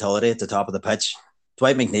versatility at the top of the pitch.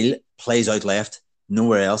 Dwight McNeil plays out left,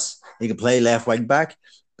 nowhere else. He can play left wing back,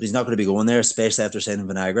 but he's not going to be going there, especially after signing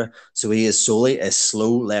Vinagre. So he is solely a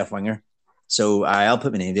slow left winger. So I'll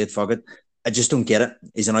put my name to it. Fuck it. I just don't get it.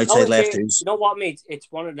 He's an outside left too. You know what, mate?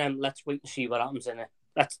 It's one of them. Let's wait and see what happens in it.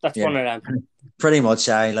 That's one of them. Pretty much,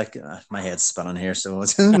 my head's spinning here, so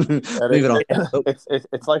moving on.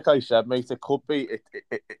 It's like I said, mate. It could be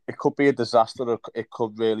it could be a disaster. Or it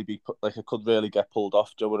could really be it could really get pulled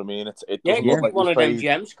off. Do you know what I mean? It doesn't look like one of them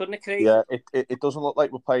gems, couldn't it, Craig? Yeah, it doesn't look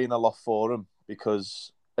like we're paying a lot for him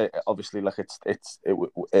because obviously, like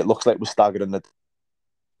it looks like we're staggering the.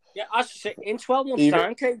 Yeah, as I say, in 12 months'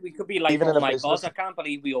 time, Craig, we could be like, oh my God, I can't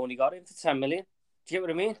believe we only got him for 10 million. Do you get what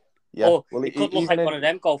I mean? Yeah. Or it could look like one of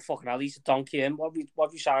them, go, fucking hell, he's a donkey in. What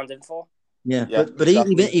have we signed him for? Yeah, but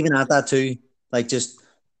exactly. even at that too, like just,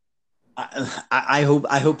 I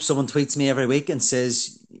hope someone tweets me every week and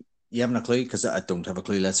says, you haven't a clue, because I don't have a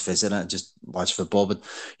clue, let's face it, I just watch football, but,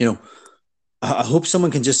 I hope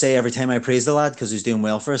someone can just say every time I praise the lad because he's doing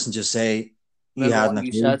well for us and just say, you hadn't a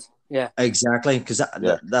clue. Said. Yeah, exactly, because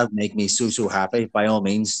that would make me so happy by all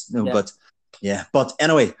means. But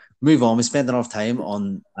anyway, move on. We spent enough time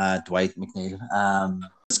on Dwight McNeil.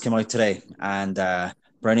 This came out today, and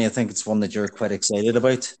Bernie, I think it's one that you're quite excited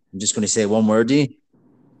about. I'm just going to say one word to you,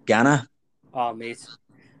 Gana. Oh mate,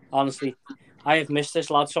 honestly, I have missed this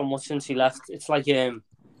lad so much since he left. It's like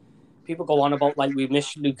people go on about like we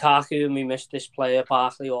missed Lukaku and we missed this player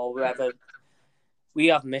Barkley or whoever. We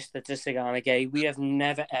have missed the Gana. We have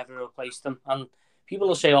never, ever replaced them. And people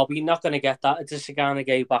will say, oh, we're not going to get that Gana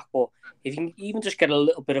back. But if you can even just get a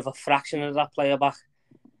little bit of a fraction of that player back,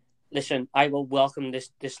 listen, I will welcome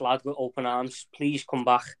this lad with open arms. Please come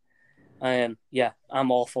back. I'm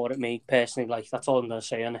all for it, me, personally. Like, that's all I'm going to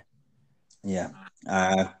say, innit? Yeah.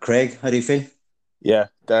 Craig, how do you feel? Yeah,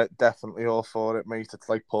 definitely all for it, mate. It's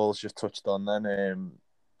like Paul's just touched on then.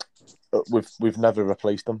 We've never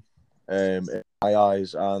replaced him. In my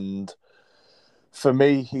eyes, and for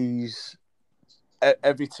me, he's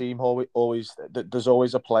every team always there's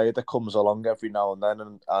always a player that comes along every now and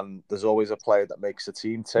then, and there's always a player that makes a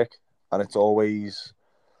team tick, and it's always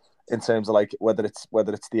in terms of like whether it's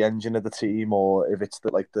the engine of the team or if it's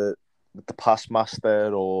the pass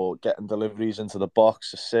master or getting deliveries into the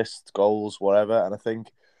box, assists, goals, whatever. And I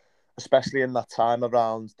think especially in that time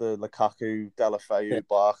around the Lukaku, Deulofeu,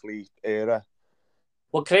 Barkley era.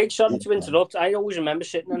 Well, Craig, sorry to interrupt. I always remember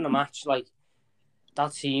sitting in the match, like,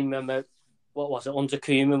 that team, remember, what was it, under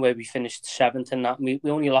Koeman, where we finished 7th and that. We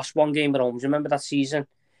only lost one game at home. Do you remember that season?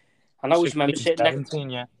 And I always remember sitting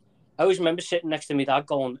next to me dad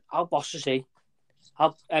going, how boss is he?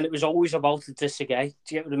 And it was always about the Disagay.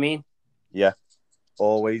 Do you get what I mean? Yeah,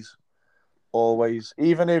 always.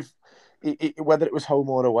 Even if, whether it was home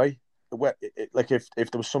or away, like if there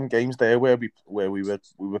was some games there where we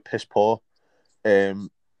were piss poor,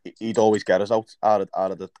 he'd always get us out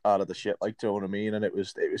of the shit, like, do you know what I mean? And it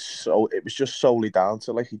was just solely down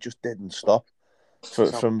to like he just didn't stop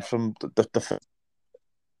from the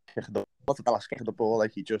last kick of the ball,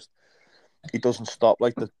 like he doesn't stop.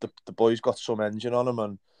 Like the boy's got some engine on him,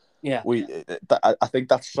 and I think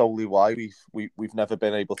that's solely why we've never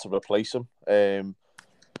been able to replace him.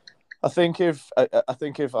 I think if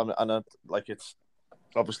like it's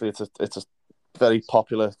obviously it's a very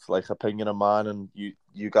popular like opinion of mine, and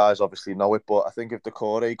you guys obviously know it, but I think if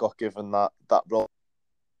Decore got given that role,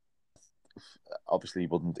 obviously he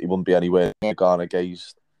wouldn't be anywhere near Gana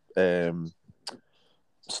Gay's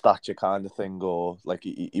stature kind of thing, or like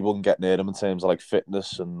he wouldn't get near him in terms of like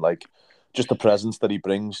fitness and like just the presence that he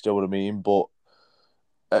brings. Do you know what I mean? But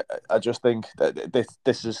I just think that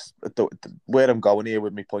this is where I'm going here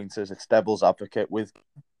with my pointers. It's devil's advocate with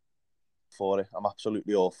for it. I'm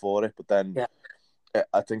absolutely all for it, but then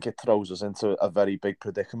I think it throws us into a very big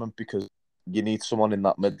predicament because you need someone in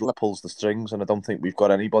that middle that pulls the strings, and I don't think we've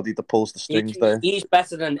got anybody that pulls the strings there. He's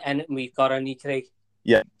better than anything we've got, any Craig.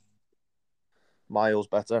 Yeah, miles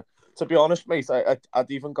better. To be honest, mate, I'd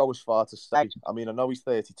even go as far to say, I mean, I know he's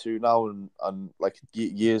 32 now and like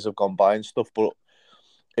years have gone by and stuff, but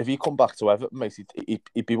if he come back to Everton, mate,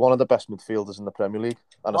 he'd be one of the best midfielders in the Premier League,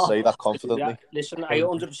 and I say that confidently. Yeah, listen, I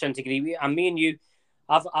 100% agree with you. And me and you,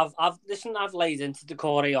 I've laid into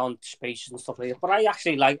Decore on space and stuff like that, but I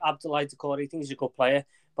actually like Abdoulaye Decore. I think he's a good player,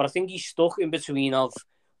 but I think he's stuck in between of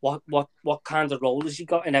what kind of role has he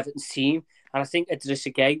got in Everton's team, and I think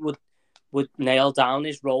Idrissa Gueye would nail down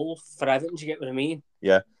his role for Everton. Do you get what I mean?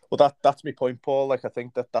 Yeah. Well, that's my point, Paul. Like, I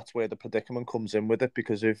think that's where the predicament comes in with it,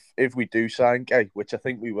 because if we do sign Gay, which I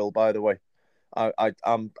think we will, by the way, I'm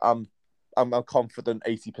confident,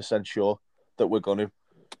 80% sure that we're going to.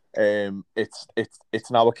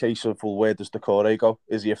 It's now a case of, well, where does Decore go?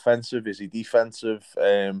 Is he offensive? Is he defensive?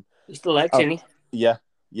 He's the legs, isn't he? Yeah.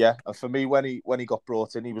 And for me, when he got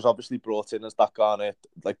brought in, he was obviously brought in as that Gana,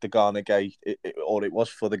 like the Gana Gay, or it was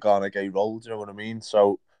for the Gana Gay role. Do you know what I mean?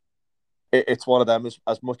 So. It's one of them.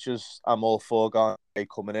 As much as I'm all for Gana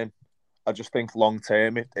coming in, I just think long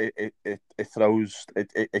term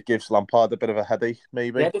it gives Lampard a bit of a headache,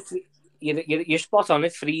 maybe. Yeah, you're spot on.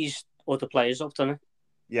 It frees other players up, doesn't it?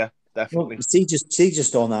 Yeah, definitely. Well,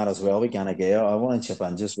 just on that as well with Gana Gueye. I want to chip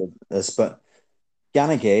in just with this, but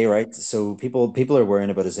Gana Gueye, right? So people are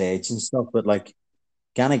worrying about his age and stuff, but like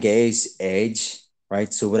Gana Gueye's age,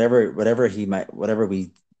 right? So whatever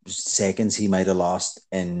seconds he might have lost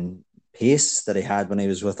in pace that he had when he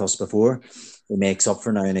was with us before, he makes up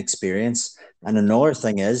for now in experience. And another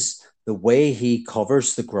thing is the way he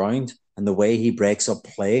covers the ground and the way he breaks up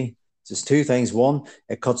play. There's two things. One,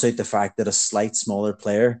 it cuts out the fact that a slight smaller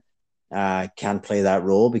player can play that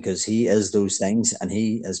role, because he is those things, and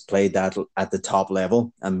he has played that at the top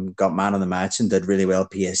level and got man of the match and did really well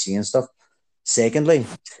PSG and stuff. Secondly,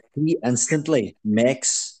 he instantly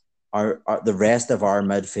makes the rest of our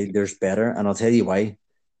midfielders better, and I'll tell you why.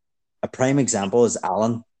 A prime example is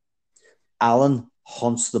Alan. Alan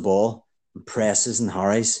hunts the ball, presses and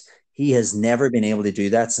harries. He has never been able to do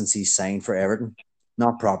that since he's signed for Everton.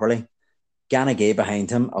 Not properly. Gana Gueye behind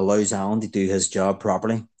him allows Alan to do his job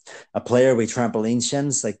properly. A player with trampoline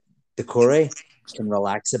shins like Decore can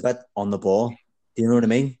relax a bit on the ball. Do you know what I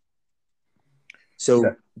mean?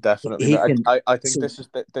 So definitely. I think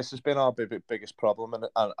this has been our biggest problem,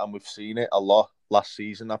 and we've seen it a lot last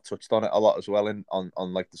season. I've touched on it a lot as well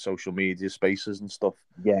on like the social media spaces and stuff.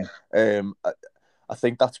 Yeah. I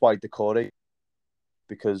think that's why Decore,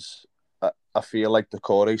 because I feel like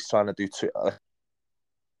Decore's trying to do too. I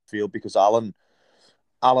feel because Alan,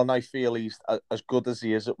 I feel he's as good as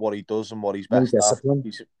he is at what he does and what he's best at.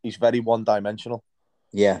 He's very one-dimensional.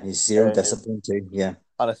 Yeah, he's zero discipline too. Yeah.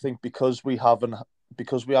 And I think because we haven't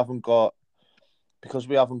got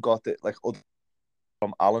it like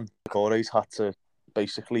from Alan, Decore's had to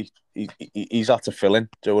basically he's had to fill in.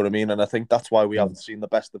 Do you know what I mean? And I think that's why we haven't seen the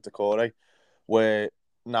best of Decore. Where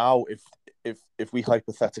now, if we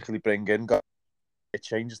hypothetically bring in, it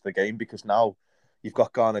changes the game, because now you've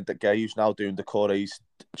got Gana Gueye who's now doing Decore's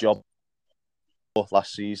job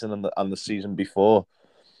last season and the season before.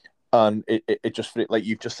 And it just, like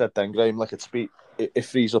you've just said then, Grahame, like it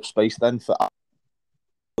frees up space then for us,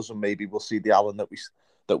 and maybe we'll see the Alan that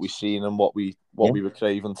we've seen and what we were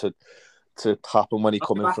craving to happen when he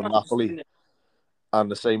come in from Napoli, and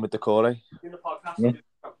the same with Decore. Yeah.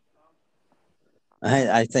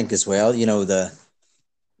 I think as well, you know,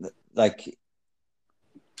 like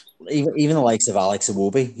even the likes of Alex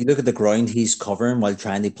Iwobi, you look at the ground he's covering while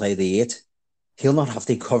trying to play the 8. He'll not have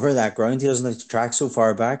to cover that ground. He doesn't have to track so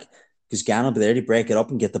far back, because Gana will be there to break it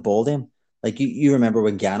up and get the ball to him. Like you remember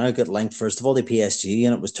when Gana got linked first of all to PSG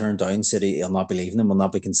and it was turned down, said he'll not be leaving him, will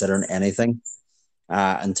not be considering anything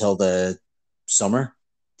until the summer.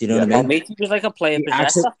 Do you know what I mean? Mate, he was like a player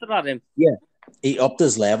possessed after that. Yeah, he upped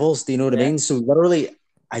his levels. Do you know what I mean? So literally,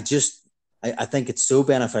 I think it's so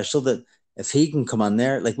beneficial that if he can come on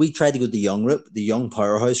there, like we tried to go the young route, the young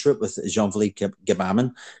powerhouse route with Jean-Philippe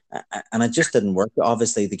Gbamin, and it just didn't work.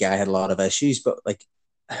 Obviously, the guy had a lot of issues, but like,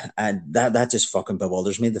 and that just fucking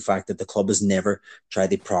bewilders me. The fact that the club has never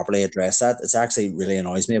tried to properly address that. It's actually really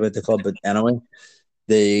annoys me about the club. But anyway,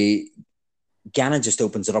 the Gana just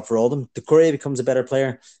opens it up for all of them. Decore becomes a better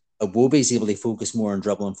player. Iwobi is able to focus more on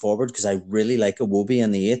dribbling forward, because I really like Iwobi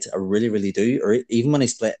in the 8. I really, really do. Or even when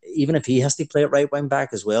even if he has to play it right wing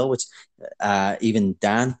back as well, which even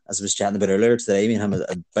Dan, as I was chatting about earlier today, me and him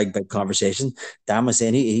had a big conversation. Dan was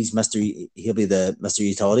saying he'll be the Mr.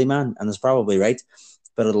 Utility man, and that's probably right.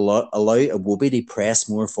 But it'll allow Iwobi to press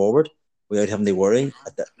more forward without having to worry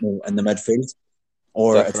in the midfield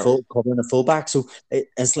or at covering a fullback. So it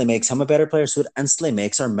instantly makes him a better player. So it instantly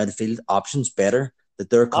makes our midfield options better, that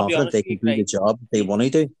they're confident they can do the job they want to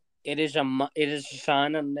do. it is a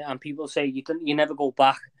sign, and people say you never go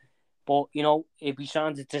back. But if we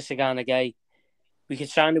signed to Gana, we could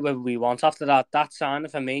sign it wherever we want. After that, that sign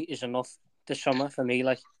for me is enough this summer for me.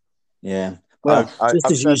 Like, yeah. Well,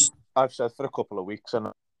 I've said for a couple of weeks and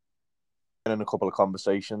in a couple of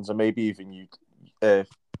conversations, and maybe even you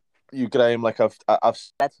Grahame, like I've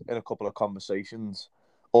said in a couple of conversations,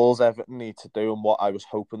 all Everton need to do and what I was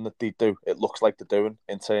hoping that they'd do, it looks like they're doing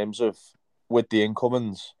in terms of with the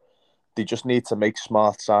incomings, they just need to make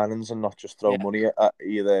smart signings and not just throw money at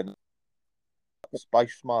either. By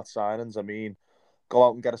smart signings, I mean go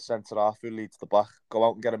out and get a centre half who leads the back, go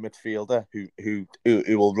out and get a midfielder who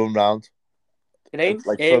will run round,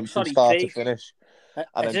 like from start to finish.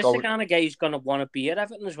 And then Gana is going to want to be at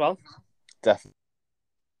Everton as well. Definitely.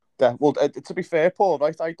 Well, to be fair, Paul,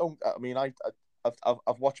 right?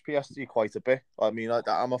 I've watched PSG quite a bit. I mean,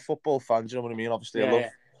 I'm a football fan. Do you know what I mean? Obviously, I love.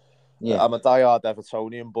 Yeah. I'm a diehard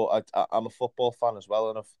Evertonian, but I'm a football fan as well,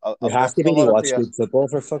 and I've have to be to watch good football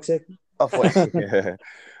for fuck's sake.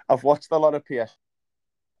 I've watched a lot of PSG,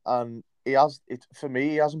 and for me,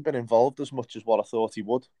 he hasn't been involved as much as what I thought he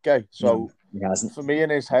would. Okay, so he hasn't. For me, in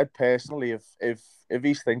his head personally, if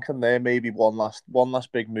he's thinking there maybe one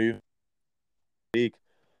last big move, league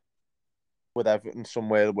with Everton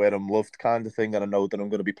somewhere where I'm loved kind of thing, and I know that I'm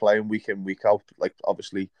going to be playing week in week out. Like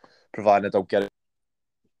obviously, provided I don't get it,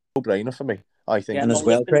 no brainer for me. I think, and as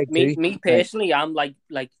well, Craig, me personally, I'm like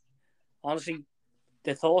honestly,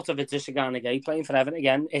 the thought of Gana playing for Everton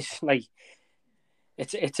again is like.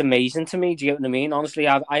 It's amazing to me. Do you get what I mean? Honestly,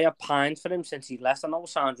 I have pined for him since he left. I know it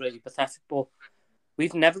sounds really pathetic, but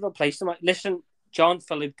we've never replaced him. Listen, John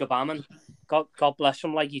Philip Gabamon, God bless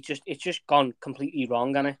him. Like it's just gone completely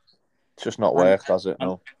wrong, hasn't it? It's just not worked, has it?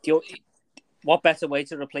 No. What better way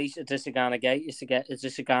to replace Gana is to get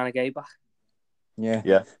Gana back? Yeah,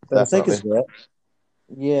 yeah. But definitely. I think as well.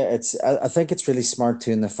 Yeah, I think it's really smart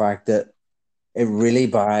too in the fact that it really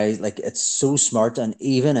it's so smart, and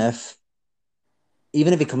even if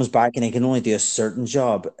he comes back and he can only do a certain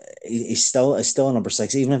job, he's still a number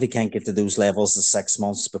 6. Even if he can't get to those levels in 6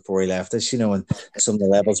 months before he left us, and some of the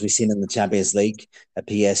levels we've seen in the Champions League at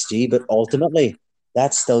PSG. But ultimately,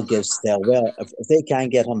 that still gives Thelwell, if they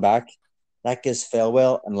can't get him back, that gives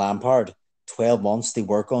Thelwell and Lampard 12 months to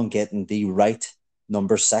work on getting the right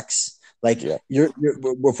number 6. Like if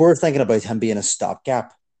we're thinking about him being a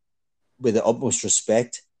stopgap, with the utmost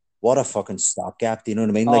respect, what a fucking stopgap. Do you know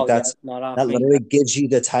what I mean? That literally gives you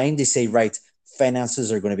the time to say, right,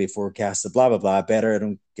 finances are going to be forecasted, blah, blah, blah. Better. I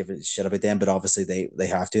don't give a shit about them, but obviously they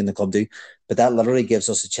have to and the club do. But that literally gives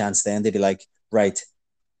us a chance then to be like, right,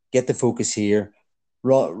 get the focus here,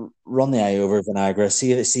 run the eye over Vinagre,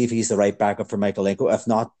 see if he's the right backup for Michaelenko. If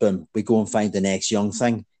not, boom, we go and find the next young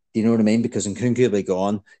thing. Do you know what I mean? Because Nkunku will be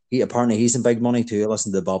gone. He's in big money too. I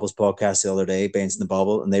listened to the Bubbles podcast the other day, Benson the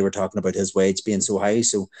Bubble, and they were talking about his wage being so high.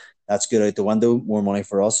 So that's good out the window. More money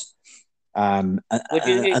for us.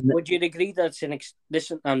 Would you agree that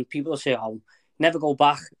listen? And people say, "Oh, never go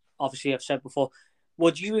back." Obviously, I've said before.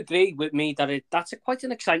 Would you agree with me that that's quite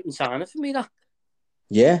an exciting sign for me? That.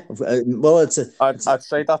 Yeah. Well, I'd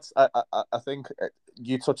say that's. I think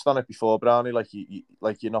you touched on it before, Brownie.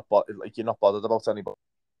 You're not bothered about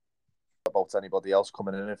anybody else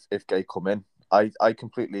coming in if Gay come in. I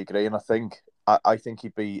completely agree, and I think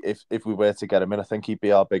he'd be if we were to get him in, I think he'd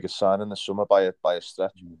be our biggest signing this summer by a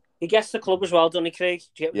stretch. He gets the club as well, doesn't he, Craig?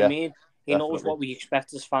 Do you get what I mean? He definitely knows what we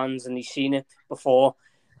expect as fans, and he's seen it before,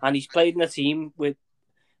 and he's played in a team with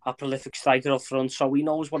a prolific striker up front, so he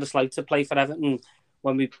knows what it's like to play for Everton.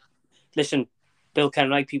 When we listen, Bill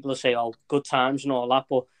Kenwright, people will say, "Oh, good times" and all that,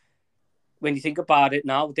 but when you think about it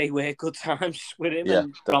now, they were good times with him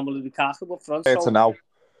and Romelu Lukaku up front. Compared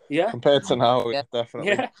to now, definitely.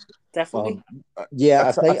 Yeah, definitely.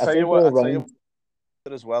 I tell you what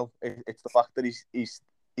as well. It's the fact that he's.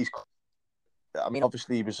 I mean,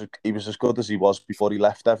 obviously he was as good as he was before he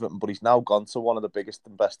left Everton, but he's now gone to one of the biggest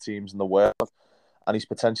and best teams in the world, and he's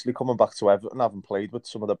potentially coming back to Everton, having played with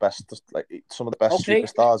some of the best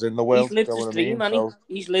superstars in the world. He's lived his dream, man.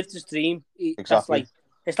 He's lived his dream. Exactly.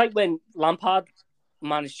 It's like when Lampard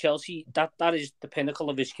managed Chelsea. That is the pinnacle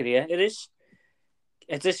of his career. It is.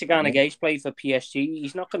 If this Gana played for PSG,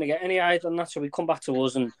 he's not going to get any higher than that. So we come back to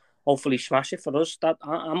us and hopefully smash it for us. That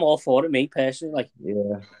I'm all for it, me personally.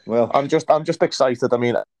 Well, I'm just excited. I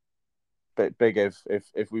mean, big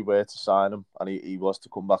if we were to sign him and he was to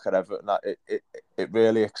come back at Everton, it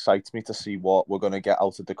really excites me to see what we're going to get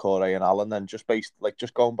out of Decore and Allen. Then just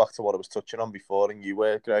going back to what I was touching on before, and you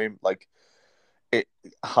were Grahame,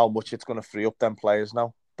 how much it's going to free up them players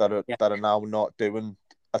now that are now not doing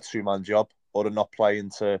a 2-man job or are not playing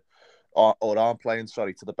to or aren't playing,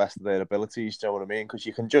 sorry, to the best of their abilities. Do you know what I mean? Because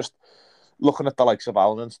you can just, looking at the likes of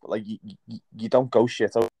Allen, like you don't go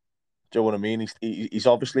shit over. Do you know what I mean? He's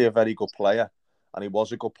obviously a very good player, and he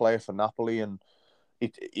was a good player for Napoli, and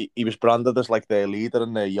he was branded as like their leader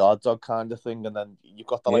and their yard dog kind of thing. And then you've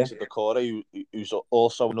got the likes of Decore, who's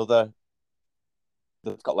also another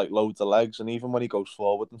that's got like loads of legs, and even when he goes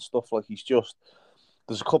forward and stuff, like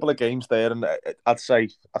there's a couple of games there, and I'd say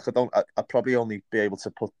I'd probably only be able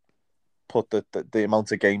to put the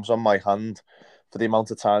amount of games on my hand for the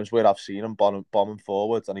amount of times where I've seen him bombing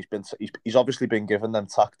forward, and he's obviously been given them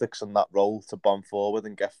tactics and that role to bomb forward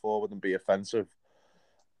and get forward and be offensive,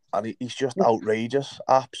 and he's just outrageous,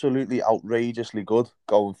 absolutely outrageously good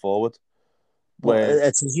going forward. Well,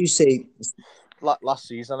 it's as you say. Last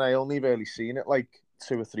season, I only really seen it like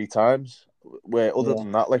 2 or 3 times. Where other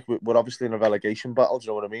than that, like we're obviously in a relegation battle. Do you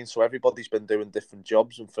know what I mean? So everybody's been doing different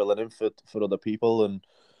jobs and filling in for other people, and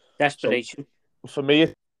desperation. So for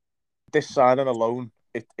me, this signing alone,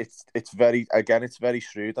 it's very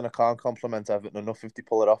shrewd, and I can't compliment Everton enough if they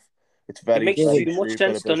pull it off. It makes too much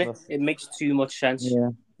sense, doesn't it? It makes too much sense.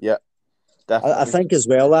 Yeah, definitely. I think as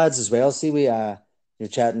well, lads, as well. See, you're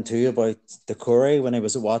chatting too about Decore when he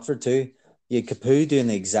was at Watford too. You had Capu doing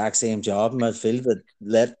the exact same job in midfield, but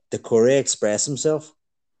let Decore express himself.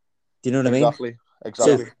 Do you know what I mean?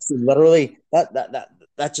 Exactly. So literally,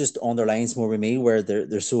 that just underlines more with me where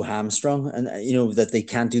they're so hamstrung, and that they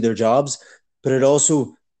can't do their jobs. But it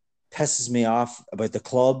also pisses me off about the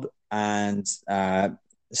club and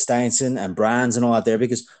Steinson and Brands and all that there,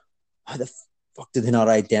 because how the fuck did they not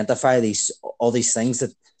identify all these things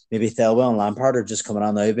that maybe Thelwell and Lampard are just coming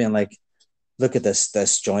on now being like, look at this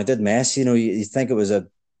disjointed mess. You think it was I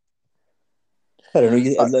don't know.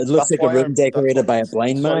 It looks like a room decorated by a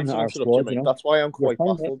blind man. Our squad, That's why I'm quite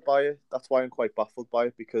baffled by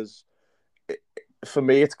it. Because for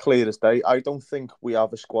me, it's clear as day. I don't think we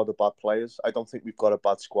have a squad of bad players. I don't think we've got a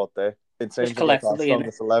bad squad there in terms of like our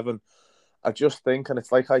strongest 11. I just think, and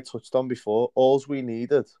it's like I touched on before, all we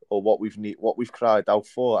needed, or what we've cried out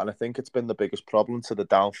for, and I think it's been the biggest problem to the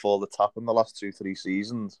downfall that's happened the last 2-3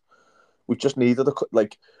 seasons. We've just needed a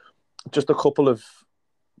couple of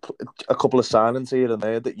signings here and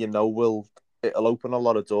there that it'll open a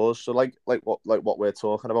lot of doors. So like what we're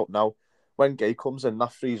talking about now, when Gay comes in,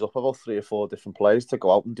 that frees up about 3 or 4 different players to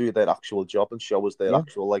go out and do their actual job and show us their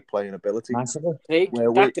actual like playing ability.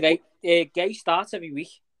 Gay starts every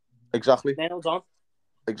week. Exactly. Nailed on.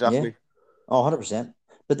 Exactly. Yeah. Oh, 100%.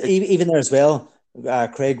 But even there as well,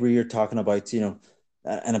 Craig, where you're talking about,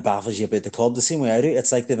 and it baffles you about the club the same way I do.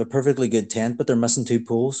 It's like they have a perfectly good tent, but they're missing 2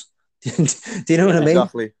 pools. Do you know what I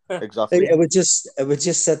mean? Exactly. It would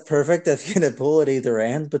just sit perfect if you had a pool at either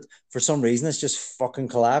end, but for some reason it's just fucking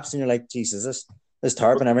collapsed, and you're like, Jesus, this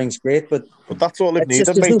tarp and everything's great, but that's all it needed,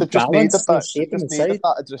 mate. They just needed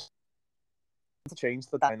that. Just to change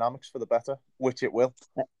the dynamics for the better, which it will.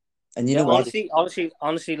 And you know what?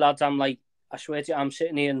 Honestly, lads, I'm like, I swear to you, I'm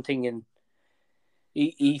sitting here and thinking,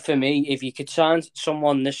 for me, if you could sign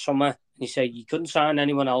someone this summer, and you say you couldn't sign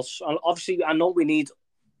anyone else, obviously, I know we need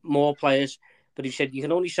more players, but if you said you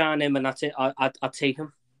can only sign him and that's it, I'd take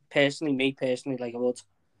him. Me personally, like I would.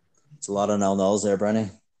 It's a lot of no-nos there, Brenny.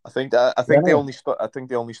 I think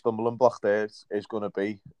the only stumbling block there is going to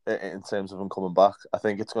be in terms of him coming back. I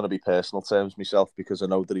think it's going to be personal terms myself, because I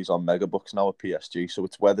know that he's on mega bucks now at PSG. So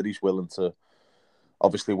it's whether he's willing to.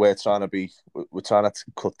 Obviously, we're trying to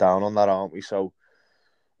cut down on that, aren't we? So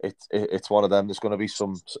it's one of them. There's going to be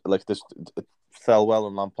some like this. Thelwell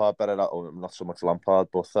and Lampard better have, or not so much Lampard,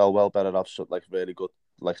 but Thelwell better have some like really good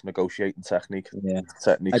like negotiating technique. Yeah,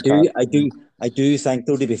 techniques. I do think,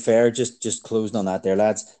 though, to be fair, just closing on that there,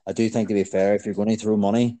 lads. I do think, to be fair, if you're going to throw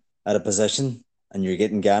money at a position and you're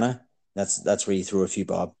getting Gana, that's where you throw a few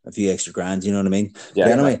extra grand. You know what I mean? Yeah.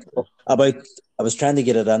 But anyway, I was trying to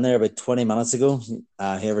get it in there about 20 minutes ago.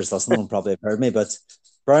 Whoever's listening will probably have heard me, but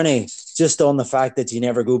Bernie, just on the fact that you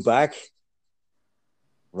never go back,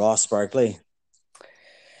 Ross Barkley.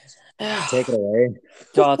 Take it away.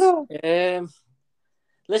 God.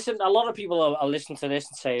 Listen, a lot of people are listening to this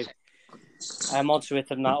and say, I'm on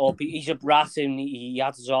Twitter and that, he's a brat and he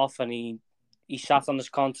had us off and he sat on his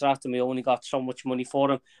contract and we only got so much money for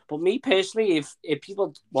him. But me personally, if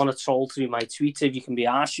people want to troll through my tweets, if you can be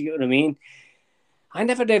arsed, you know what I mean? I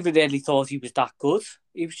never really thought he was that good.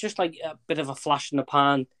 He was just like a bit of a flash in the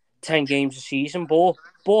pan, 10 games a season. But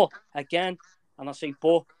again, and I say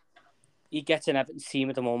but, he gets in Everton's team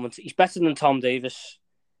at the moment. He's better than Tom Davis.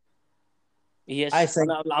 He is. I think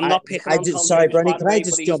I'm not picking on Tom sorry, Davis, Bernie, by the can way, I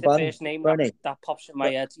just but jump he's the on? first name Bernie, that pops in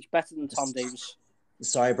my head. He's better than Tom Davis.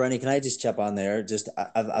 Sorry, Bernie, can I just chip on there? Just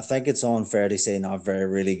I think it's unfair to say not very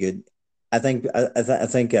really good I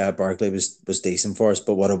think Barkley was decent for us,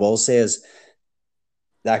 but what I will say is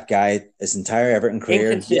that guy, his entire Everton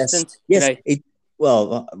career, yes, Inconsistent, yes,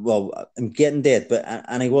 I'm getting that, but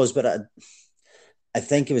and he was, but I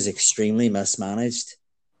think he was extremely mismanaged.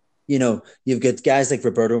 You've got guys like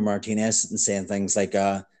Roberto Martinez and saying things like,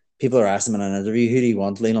 people are asking him in an interview, who do you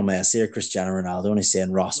want, Lionel Messi or Cristiano Ronaldo? And he's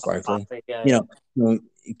saying Ross Barkley. Yeah.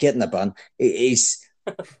 Getting the bun. He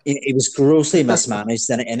was grossly mismanaged,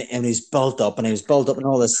 and he was built up, and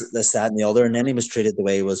all this, that, and the other, and then he was treated the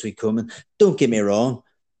way he was with Koeman. Don't get me wrong,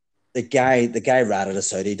 the guy ratted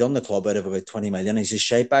us out. He done the club out of about 20 million. He's a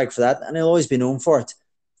shite bag for that, and he'll always be known for it.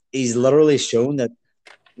 He's literally shown that,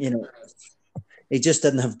 he just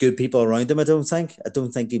didn't have good people around him. I don't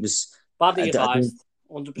think he was badly advised.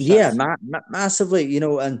 100%. Yeah, massively.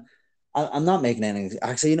 And I'm not making any.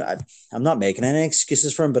 Actually, I'm not making any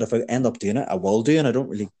excuses for him. But if I end up doing it, I will do, and I don't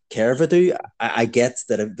really care if I do. I get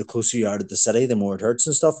that the closer you are to the city, the more it hurts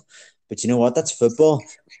and stuff. But you know what? That's football.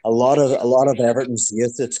 A lot of Everton's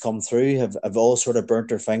youth that's come through have all sort of burnt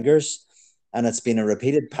their fingers, and it's been a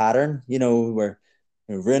repeated pattern. Where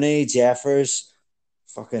Rooney, Jeffers,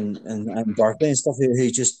 fucking and Barkley and stuff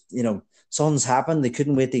who just something's happened. They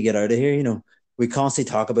couldn't wait to get out of here. We constantly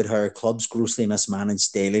talk about how our club's grossly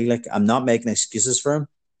mismanaged daily. Like, I'm not making excuses for him,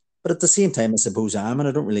 but at the same time, I suppose I am, and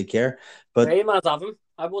I don't really care. But Grahame, I'd have him.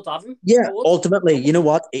 I would have him. Yeah, ultimately, you know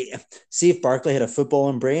what? See, if Barkley had a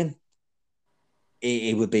footballing brain,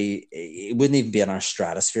 he wouldn't even be in our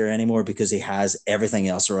stratosphere anymore, because he has everything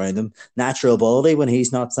else around him. Natural ability, when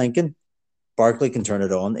he's not thinking, Barkley can turn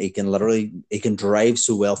it on. He can drive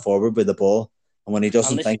so well forward with the ball. And when he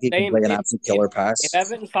doesn't think, he can play an absolute killer pass. If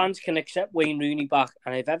Everton fans can accept Wayne Rooney back,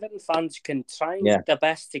 and if Everton fans can try their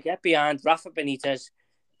best to get behind Rafa Benitez,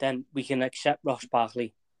 then we can accept Ross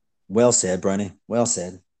Barkley. Well said, Brownie. Well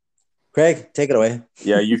said. Craig, take it away.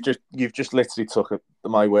 Yeah, you've just literally took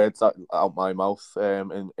my words out my mouth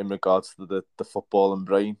in regards to the football and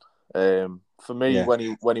brain. For me, when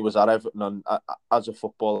he was at Everton, and as a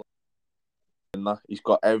footballer, he's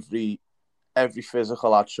got every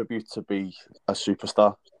physical attribute to be a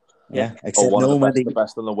superstar. Yeah, except one of the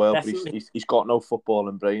best in the world. But he's got no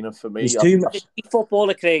footballing brain, and for me, he's a street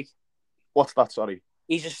footballer, Craig. What's that? Sorry,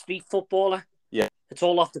 he's a street footballer. Yeah, it's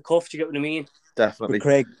all off the cuff. Do you get what I mean? Definitely,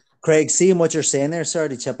 but Craig, seeing what you're saying there, sorry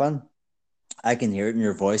to chip in, I can hear it in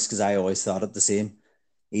your voice, because I always thought it the same.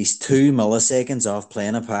 He's 2 milliseconds off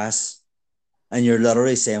playing a pass, and you're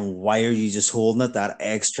literally saying, why are you just holding it that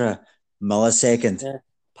extra millisecond? Yeah.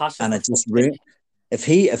 And it just if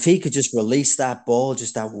he could just release that ball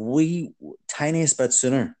just that wee tiniest bit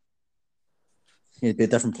sooner, he'd be a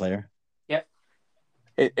different player. Yeah.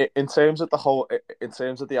 In terms of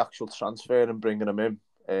the actual transfer and bringing him in,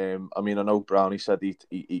 I mean, I know Brownie said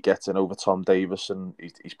he gets in over Tom Davis, and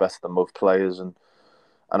he's better than most players, and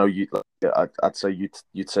I know I'd say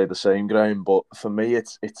you'd say the same, Grahame. But for me,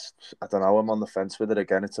 it's I don't know. I'm on the fence with it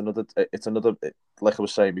again. It's another like I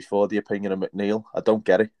was saying before, the opinion of McNeil. I don't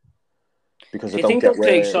get it, because I don't get where.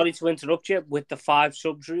 Craig, sorry to interrupt you. With the 5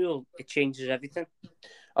 subs rule, it changes everything.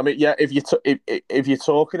 I mean, yeah. If you're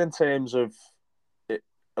talking in terms of,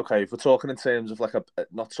 okay, if we're talking in terms of like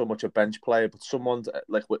not so much a bench player, but someone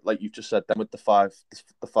like you've just said, then with the five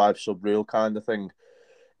sub rule kind of thing.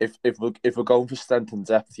 If we're going for strength and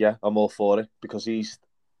depth, yeah, I'm all for it, because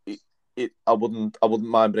I wouldn't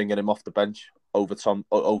mind bringing him off the bench over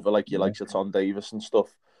like you like your Tom Davis and stuff.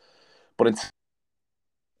 But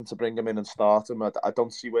to bring him in and start him, I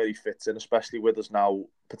don't see where he fits in, especially with us now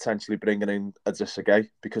potentially bringing in a Adesanya,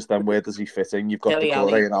 because then where does he fit in? You've got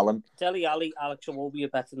Doucouré and Allen. Dele Alli, Alex Iwobi are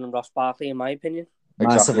better than Ross Barkley, in my opinion.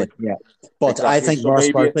 Massively, yeah. But exactly. I think Ross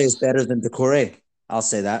Barkley is better than Doucouré. I'll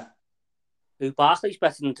say that. Who, Barkley's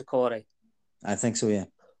better than Doucouré? I think so, yeah.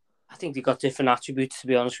 I think they've got different attributes, to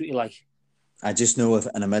be honest with you. I just know if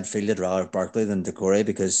in a midfield I'd rather have Barkley than Doucouré,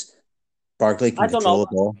 because Barkley can control the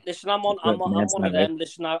ball. Listen, I'm one of them.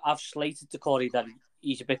 Listen, I've slated Doucouré that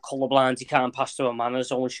he's a bit colourblind. He can't pass to a man in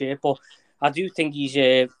his own shape, but I do think he's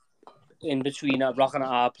in between a rock and a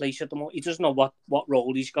hard place at the moment. He doesn't know what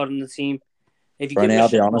role he's got in the team. If you give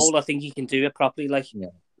him a role, I think he can do it properly. Yeah.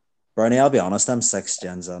 Bernie, I'll be honest, I'm 6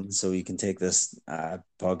 gens in, so you can take this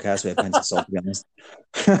podcast with a pinch of salt, to be honest.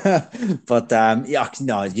 But yeah,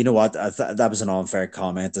 no, you know what? That was an unfair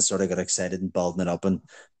comment. I sort of got excited and building it up and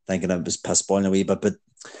thinking it was piss boiling a wee bit, but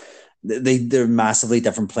they're massively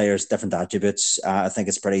different players, different attributes. I think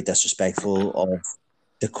it's pretty disrespectful of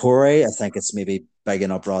Doucouré. I think it's maybe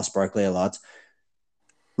bigging up Ross Barkley a lot.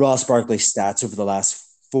 Ross Barkley's stats over the last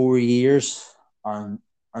 4 years are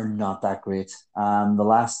not that great. The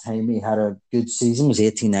last time he had a good season was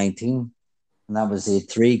 18-19, and that was he had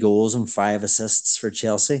 3 goals and 5 assists for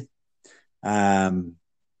Chelsea.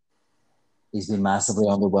 He's been massively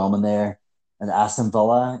underwhelming there. And Aston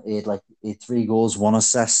Villa, he had 3 goals, 1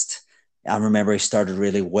 assist. I remember he started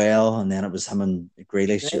really well, and then it was him and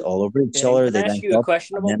Grealish all over each other. Can They I ask linked you a up,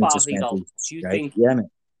 question and about then it just Barkley, went though? to Do you right. think Yeah, mate.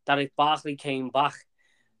 that if Barkley came back,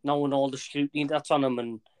 knowing all the scrutiny that's on him,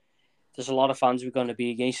 and there's a lot of fans who are going to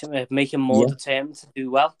be against him, make him more Yeah. determined to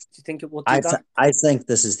do well? Do you think it would do that? I think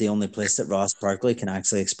this is the only place that Ross Barkley can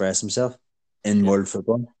actually express himself in world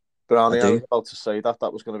football. Grahame, I was do. about to say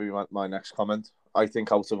that was going to be my next comment. I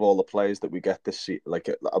think out of all the players that we get this season, like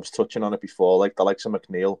I was touching on it before, like the likes of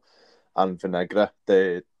McNeil and Vinagre,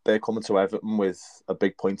 they're coming to Everton with a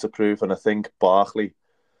big point to prove, and I think Barkley,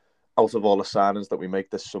 out of all the signings that we make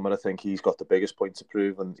this summer, I think he's got the biggest point to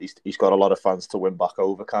prove, and he's got a lot of fans to win back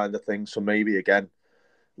over, kind of thing. So maybe again,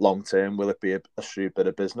 long term, will it be a shrewd bit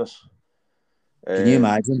of business? Can you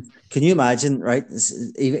imagine? Can you imagine? Right,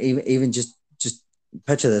 even just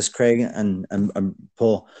picture this, Craig and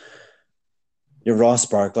Paul. You're Ross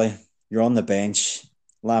Barkley. You're on the bench.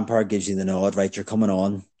 Lampard gives you the nod. Right, you're coming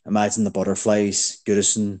on. Imagine the butterflies,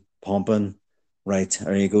 Goodison, pumping. Right,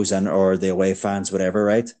 or he goes in, or the away fans, whatever.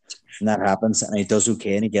 Right, and that happens, and he does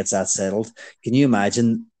okay, and he gets that settled. Can you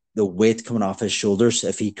imagine the weight coming off his shoulders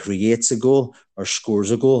if he creates a goal or scores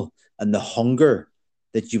a goal, and the hunger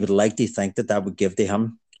that you would like to think that would give to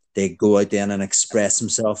him? They go out there and express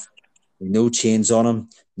himself. No chains on him,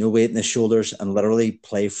 no weight in his shoulders, and literally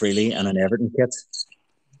play freely in an Everton kit.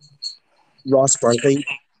 Ross Barkley,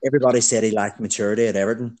 everybody said he lacked maturity at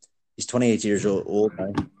Everton. He's 28 years old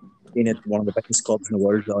now. Been at one of the biggest clubs in the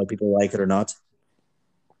world, whether people like it or not.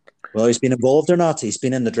 Well, he's been involved or not. He's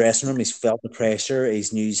been in the dressing room. He's felt the pressure.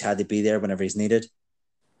 He's knew he's had to be there whenever he's needed.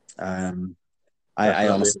 I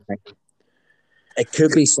honestly think it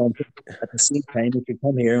could be something. At the same time, we could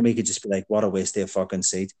come here and we could just be like, what a waste of a fucking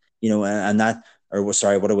seat. What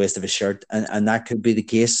a waste of a shirt. And that could be the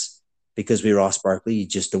case because we Ross Barkley, you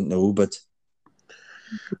just don't know. But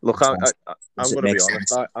look, I'm going to be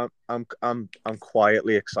honest. I'm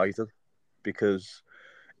quietly excited because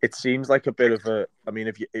it seems like a bit of a. I mean,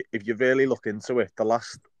 if you really look into it, the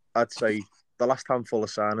last handful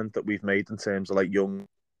of signings that we've made in terms of like young,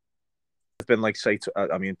 have been like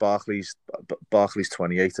Barkley's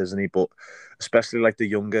 28, isn't he? But especially like the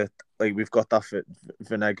younger, like we've got that for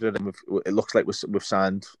Vinagre, and it looks like we've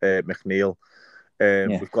signed McNeil.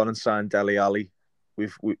 We've gone and signed Dele Alli. We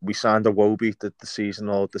signed Iwobi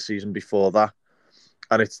the season before that.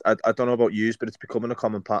 And I don't know about you, but it's becoming a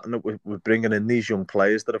common pattern that we're bringing in these young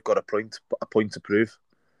players that have got a point to prove.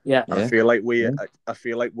 Yeah. And I feel like we're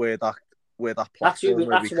that platform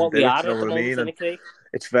where we can what do we it. are You know at the what I mean? moment, Craig.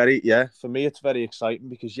 It's for me, it's very exciting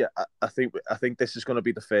because I think this is going to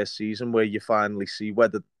be the first season where you finally see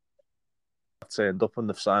whether that's turned up and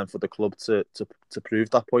they've signed for the club to prove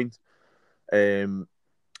that point.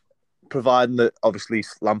 Providing that obviously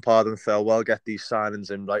Lampard and Thelwell get these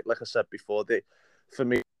signings in right, like I said before, for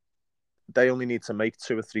me, they only need to make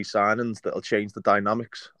 2 or 3 signings that'll change the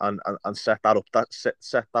dynamics and set that up,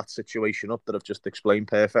 set that situation up that I've just explained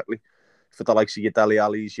perfectly for the likes of your Dele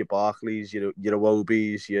Allis, your Barkleys, your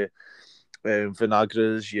Iwobis, your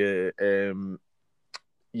Vinagres, your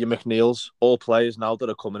McNeils, all players now that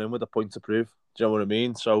are coming in with a point to prove. Do you know what I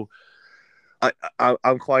mean? So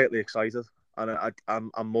I'm quietly excited, and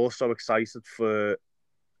I'm more so excited for.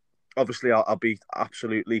 Obviously, I'll be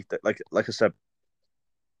absolutely like I said,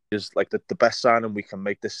 is like the best signing we can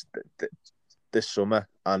make this summer,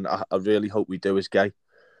 and I really hope we do is Gay,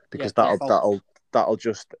 because that'll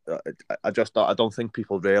just I don't think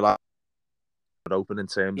people realise it open in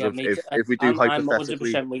terms of if we do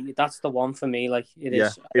hypothetically. I'm 100% with you. That's the one for me. Like it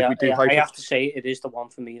is. If we do, I have to say it is the one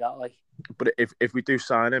for me. That like. But if we do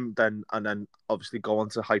sign him, then obviously go on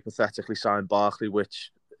to hypothetically sign Barkley,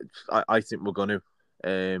 which I think we're going to.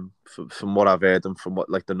 From what I've heard and from what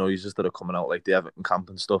like the noises that are coming out, like the Everton camp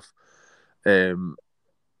and stuff, I'm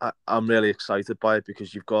really excited by it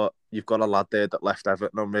because you've got a lad there that left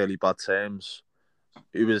Everton on really bad terms.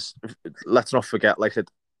 He was, let's not forget, like it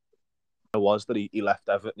was that he left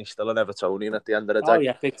Everton. He's still an Evertonian at the end of the day. Oh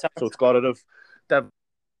yeah, big time. So it's got to have.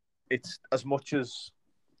 It's as much as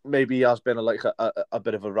maybe he has been a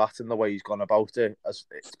bit of a rat in the way he's gone about it, as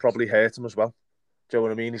it's probably hurt him as well. Do you know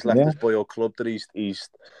what I mean? He's left his boyhood club that he's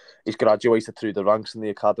graduated through the ranks in the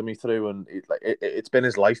academy through, and it's been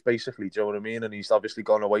his life basically. Do you know what I mean? And he's obviously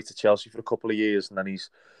gone away to Chelsea for a couple of years, and then he's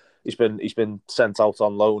been sent out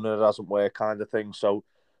on loan and it hasn't worked, kind of thing. So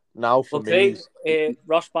now for me,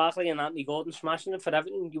 Ross Barkley and Anthony Gordon smashing it for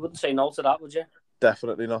Everton. You wouldn't say no to that, would you?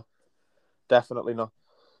 Definitely not.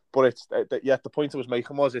 But it's the point I was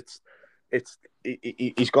making was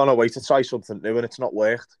he's gone away to try something new, and it's not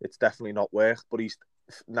worked. It's definitely not worked. But he's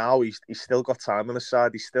still got time on his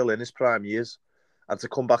side. He's still in his prime years, and to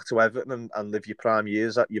come back to Everton and live your prime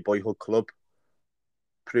years at your boyhood club,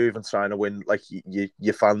 prove and trying to win like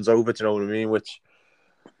your fans over. Do you know what I mean? Which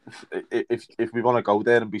if we want to go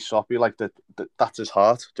there and be soppy, like that's his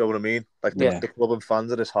heart. Do you know what I mean? Like the club and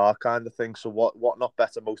fans are his heart kind of thing. So what not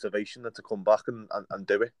better motivation than to come back and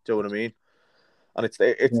do it? Do you know what I mean? And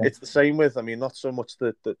it's the same with, I mean, not so much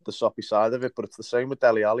the soppy side of it, but it's the same with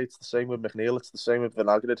Dele Alli, it's the same with McNeil, it's the same with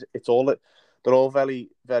Vinagre. They're all very,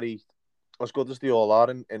 very as good as they all are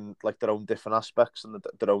in like their own different aspects and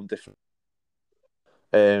their own different.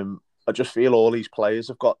 I just feel all these players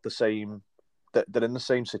have got the same. They're in the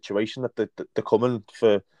same situation that they're coming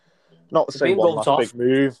for. Not to say one last big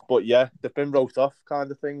move, but yeah, they've been wrote off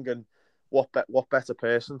kind of thing. And what better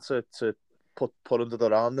person to put under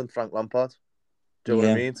their arm than Frank Lampard? Do you know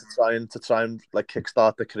what I mean? To try and like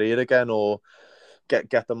kickstart their career again, or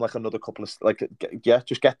get them like another couple of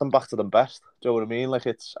just get them back to them best. Do you know what I mean? Like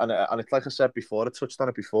it's like I said before, I touched on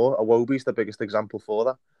it before. Iwobi's the biggest example for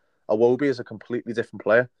that. Iwobi is a completely different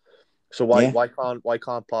player. So why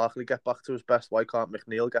can't Barkley get back to his best? Why can't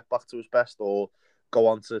McNeil get back to his best or go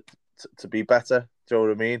on to be better? Do you know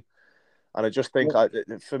what I mean? And I just think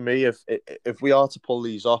for me, if we are to pull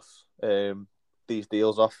these off, these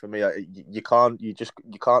deals off, for me, you can't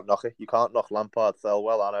knock it. You can't knock Lampard,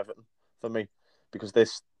 Thelwell, and Everton for me, because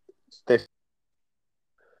this,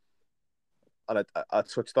 and I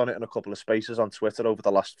touched on it in a couple of spaces on Twitter over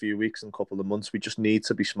the last few weeks and couple of months. We just need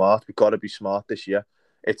to be smart. We've got to be smart this year.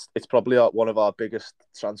 It's probably one of our biggest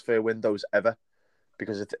transfer windows ever,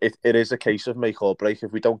 because it is a case of make or break.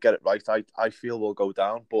 If we don't get it right, I feel we'll go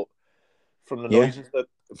down. But from the noises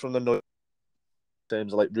in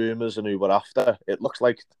terms of like rumours and who we're after, it looks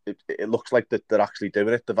like that they're actually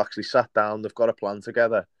doing it. They've actually sat down, they've got a plan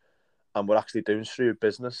together, and we're actually doing shrewd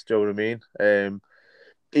business. Do you know what I mean?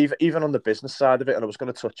 Even on the business side of it, and I was going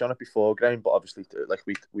to touch on it before, Grahame, but obviously like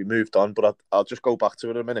we moved on. But I'll just go back to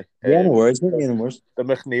it in a minute. Yeah, no worries, mate. No worries. The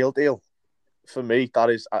McNeil deal, for me, that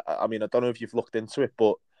is. I mean, I don't know if you've looked into it,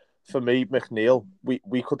 but for me, McNeil,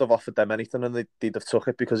 we could have offered them anything and they'd have took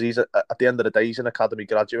it, because he's at the end of the day, he's an academy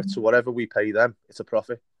graduate, so whatever we pay them, it's a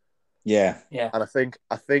profit. Yeah. And I think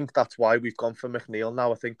that's why we've gone for McNeil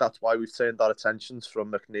now. I think that's why we've turned our attentions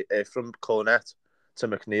from Cornet to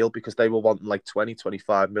McNeil, because they were wanting like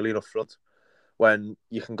 20-25 million up front, when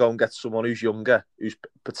you can go and get someone who's younger, who's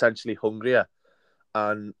potentially hungrier,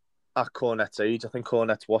 and at Cornet's age, I think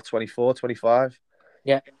Cornet's 24, 25.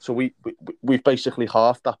 Yeah. So we've basically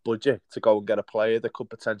halved that budget to go and get a player that could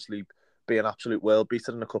potentially be an absolute world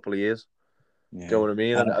beater in a couple of years. Yeah. Do you know what I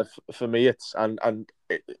mean? And for me, it's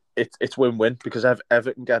win-win, because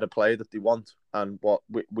Everton get a player that they want, and what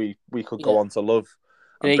we could go on to love,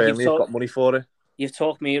 and Burnley have got money for it. You've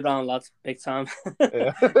talked me around, lads, big time. Talk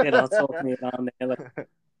me around there. Like.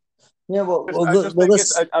 Yeah,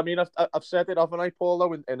 I mean, I've said it, haven't I, Paul,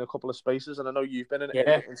 though, in a couple of spaces, and I know you've been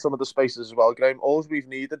in some of the spaces as well, Grahame. All we've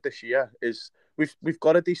needed this year is we've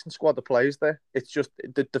got a decent squad of players there. It's just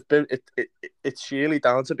it's sheerly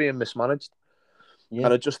down to being mismanaged, and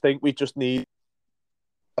I just think we just need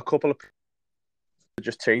a couple of to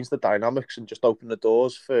just change the dynamics and just open the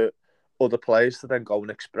doors for other players to then go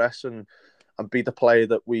and express and be the player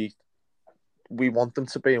that we want them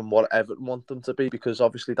to be and what Everton want them to be, because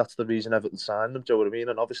obviously that's the reason Everton signed them. Do you know what I mean?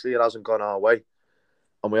 And obviously it hasn't gone our way,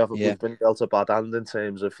 and we've been dealt a bad hand in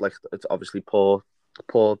terms of like it's obviously poor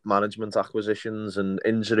management, acquisitions, and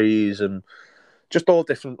injuries, and just all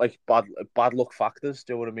different like bad luck factors.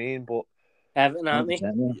 Do you know what I mean? But Everton, aren't we?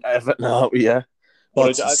 Everton, aren't we? Yeah.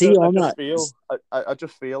 But I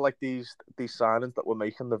just feel like these signings that we're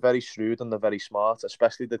making, they're very shrewd and they're very smart,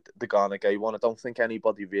 especially the Gana one. I don't think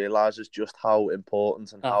anybody realises just how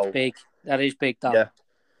important and how big. That is big, that. Yeah.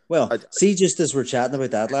 Well, just as we're chatting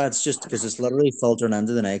about that, lads, just because it's literally filtering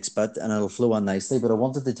into the next bit and it'll flow on nicely, but I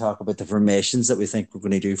wanted to talk about the formations that we think we're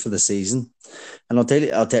going to do for the season. And I'll tell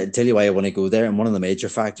you why I want to go there, and one of the major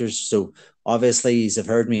factors. So obviously, as you've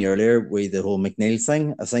heard me earlier with the whole McNeil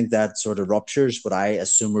thing, I think that sort of ruptures what I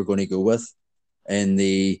assume we're going to go with in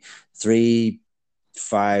the 3-5-2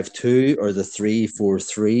 or the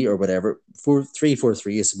 3-4-3 or whatever.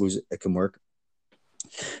 3-4-3, I suppose it can work.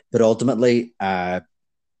 But ultimately,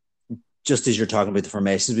 just as you're talking about the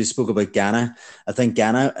formations, we spoke about Gana. I think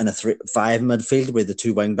Gana in a 3-5 midfield with the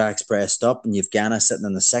two wing backs pressed up, and you've Gana sitting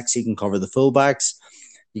in the 6. He can cover the full backs.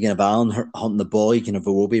 You can have Allen hunting the ball. You can have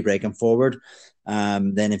Iwobi breaking forward.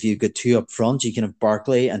 Then if you've got 2 up front, you can have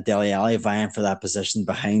Barkley and Dele Alli vying for that position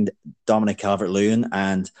behind Dominic Calvert-Lewin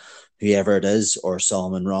and whoever it is, or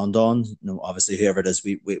Solomon Rondon. Obviously whoever it is,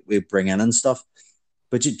 we bring in and stuff.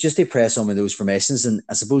 But just to press on with those formations, and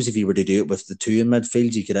I suppose if you were to do it with the two in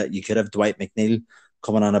midfield, you could have Dwight McNeil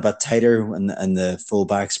coming on a bit tighter and the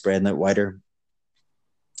fullback spreading out wider.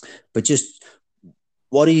 But just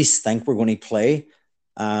what do you think we're going to play?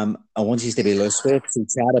 I want you to be loose with. So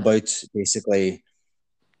chat about basically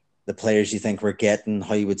the players you think we're getting,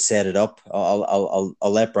 how you would set it up. I'll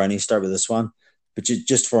let Brownie start with this one. But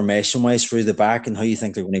just formation wise through the back and how you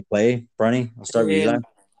think they're going to play, Brownie. I'll start with you, lad.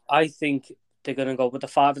 I think they're going to go with the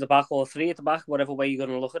 5 at the back or 3 at the back, whatever way you're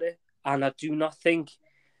going to look at it. And I do not think,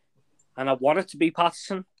 and I want it to be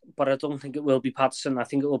Patterson, but I don't think it will be Patterson. I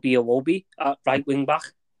think it will be Iwobi at right wing back.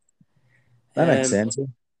 That makes sense.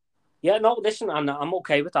 Yeah, no, listen, and I'm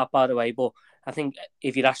okay with that, by the way. But I think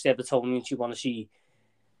if you'd asked the Evertonians, you want to see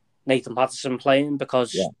Nathan Patterson playing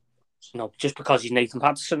because, just because he's Nathan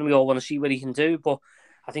Patterson, we all want to see what he can do. But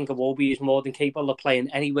I think Iwobi is more than capable of playing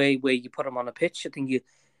anyway where you put him on a pitch.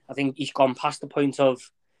 I think he's gone past the point of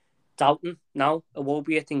doubting now.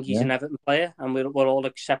 Iwobi, I think he's an Everton player, and we're all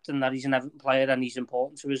accepting that he's an Everton player and he's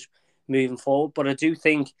important to us moving forward. But I do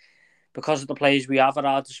think, because of the players we have at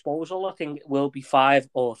our disposal, I think it will be 5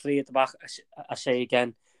 or 3 at the back. I say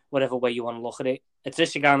again, whatever way you want to look at it.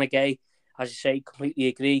 Idrissa Gana Gueye, as you say, completely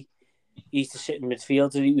agree. He's the sitting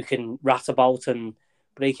midfielder who can rat about and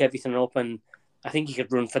break everything up, and I think he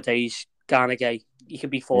could run for days. Gana Gueye, he could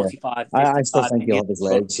be 45. I still think he'll have his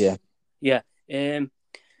legs, Yeah. And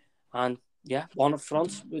one up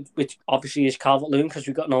front, which obviously is Calvert-Lewin because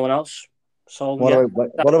we've got no one else. So what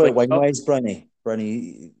about wing-wise, Brownie?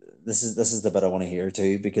 Brownie, this is the bit I want to hear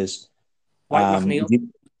too, because McNeil,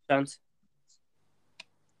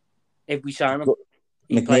 if we sign him,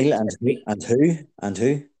 McNeil and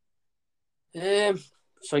who?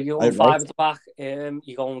 So you're on 5 at the back.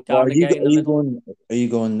 You're going Gana Gueye in the middle. Are you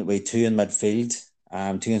going with 2 in midfield?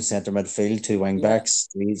 2 in centre midfield, 2 wing backs,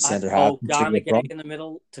 3 centre half. Gana Gueye in the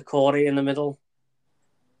middle, Corey in the middle.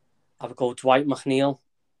 I would go Dwight McNeil,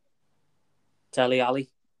 Dele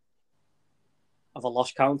Alli. Have a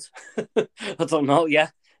lost count. I don't know.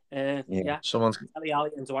 Someone's Dele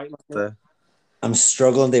Alli and Dwight McNeil. I'm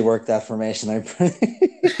struggling to work that formation out.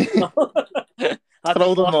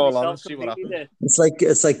 Throw them all on and see what happens. It's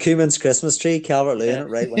like Koeman's Christmas tree, Calvert-Lewin at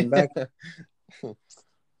right wing back.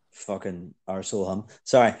 Fucking arsehole him.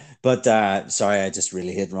 Sorry, but I just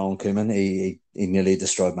really hate Ronald Koeman. He nearly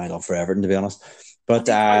destroyed my love for Everton, to be honest. But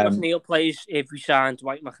Dwight McNeil plays every sign.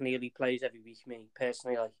 Dwight McNeil, he plays every week. Me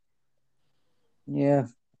personally, yeah,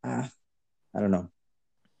 I don't know.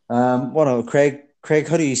 What else? Craig,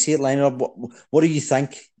 how do you see it lining up? What do you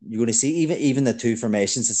think you're going to see? Even the 2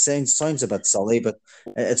 formations, it sounds a bit silly, but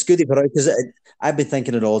it's good to put out because I've been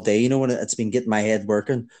thinking it all day. When it's been getting my head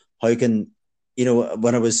working. How can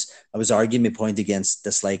when I was arguing my point against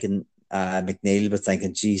disliking McNeil, but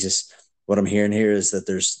thinking, Jesus, what I'm hearing here is that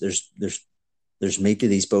there's meat to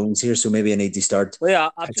these bones here, so maybe I need to start. Well, yeah,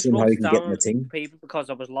 I've just wrote it down on the paper because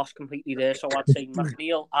I was lost completely there. So I'd say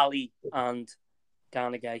McNeil, Ali, and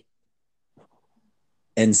Gana Gueye.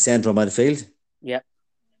 In central midfield? Yeah.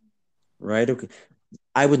 Right, okay.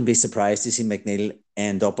 I wouldn't be surprised to see McNeil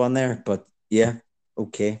end up on there, but yeah,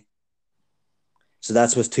 okay. So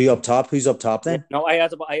that's with 2 up top. Who's up top then? No, I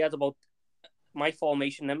had about my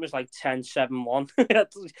formation then was like 10-7-1.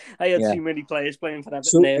 I had too many players playing for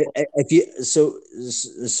Everton.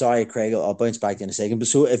 Sorry, Craig, I'll bounce back in a second. But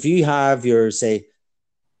so if you have your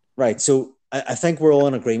so I think we're all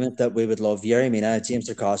in agreement that we would love Yerry Mina, James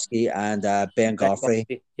Tarkowski, and Ben Godfrey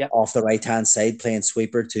off the right-hand side playing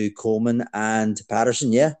sweeper to Coleman and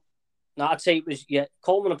Patterson, yeah? No, I'd say it was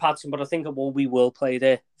Coleman and Patterson, but I think we will play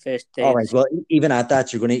there first day. All right. Well, even at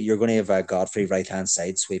that, you're going to have Godfrey right-hand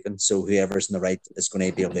side sweeping, so whoever's in the right is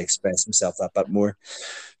going to be able to express himself that bit more.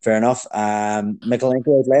 Fair enough.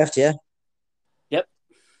 Mikalenko out left, yeah? Yep.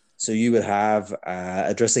 So you would have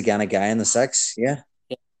Idrissa Gana Gueye in the 6, yeah?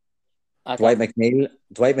 Dwight McNeil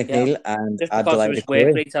and just because it was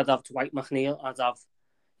work rate, I'd have Dwight McNeil. I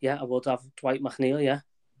would have Dwight McNeil, yeah.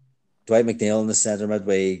 Dwight McNeil in the centre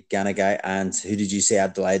midway, Gana Gueye, and who did you say,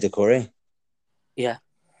 Abdoulaye Doucouré? Yeah.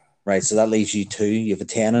 Right, so that leaves you 2. You have a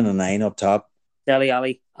 10 and a 9 up top. Dele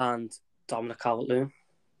Alli and Dominic Calvert-Lewin.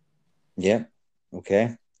 Yeah,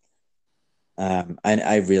 okay. And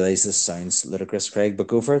I realise this sounds ludicrous, Craig, but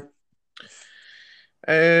go for it.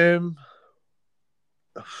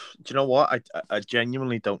 Do you know what? I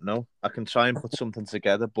genuinely don't know. I can try and put something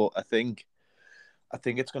together, but I think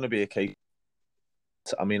it's going to be a case.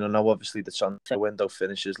 I mean, I know obviously the transfer window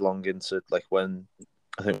finishes long into when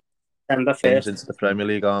I think December 1st into the Premier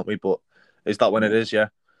League, aren't we? But is that when it is? Yeah.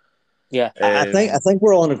 Yeah. I think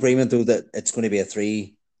we're all in agreement though that it's going to be a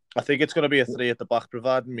three. I think it's going to be a three at the back,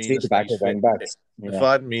 providing Three Mina at the back stays with fit. wing backs. Yeah.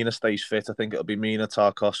 Providing Mina stays fit, I think it'll be Mina,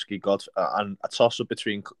 Tarkowski, and a toss-up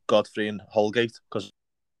between Godfrey and Holgate, because I'm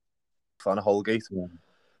a fan of Holgate.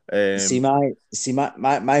 Yeah.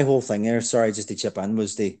 My whole thing there, sorry, just to chip in,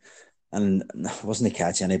 was and it wasn't to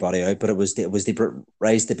catch anybody out, but it was the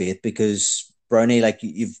raise debate, because Brownie, like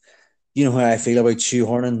you know how I feel about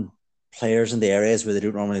shoehorning players in the areas where they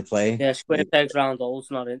don't normally play. Yeah, square pegs round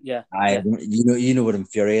holes, not in. Yeah. You know what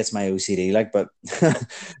infuriates my OCD, like, but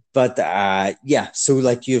yeah. So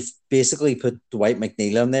like you've basically put Dwight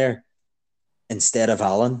McNeil in there instead of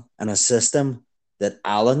Allen in a system that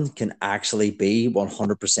Allen can actually be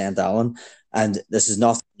 100% Allen. And this is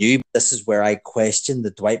not new. This is where I question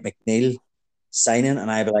the Dwight McNeil signing,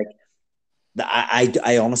 and I'd be like,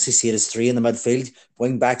 I honestly see it as three in the midfield.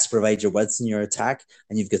 Wing backs provide your width in your attack,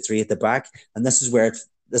 and you've got three at the back. And this is where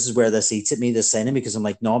this eats at me, this signing, because I'm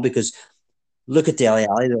like, no, because look at Dele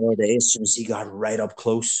Alli the other day. As soon as he got right up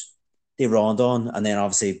close, they Rondon, and then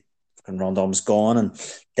obviously Rondon was gone,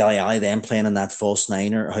 and Dele Alli then playing in that false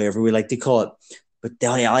nine, or however we like to call it. But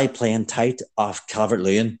Dele Alli playing tight off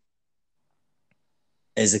Calvert-Lewin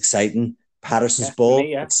is exciting. Patterson's ball,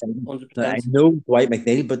 me, yeah. exciting. 100%. Now, I know Dwight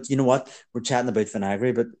McNeil, but you know what? We're chatting about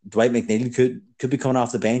Vinagre, but Dwight McNeil could be coming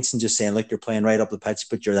off the bench and just saying, look, you're playing right up the pitch,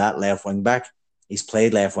 but you're that left wing back. He's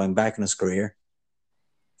played left wing back in his career.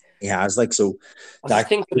 He has, like, so. I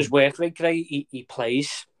think for his work rate, he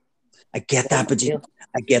plays. I get that,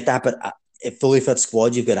 but a fully fit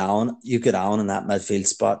squad, you've got Allen in that midfield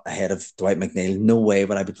spot ahead of Dwight McNeil. No way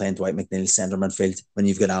would I be playing Dwight McNeil centre midfield when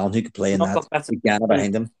you've got Allen who could play in that. Gana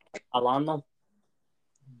behind him. Alan, though.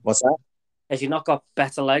 What's that? Has he not got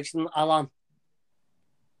better legs than Alan?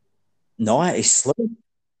 No, he's slow.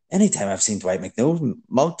 Anytime I've seen Dwight McNeil,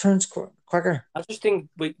 mouth turns quicker. I just think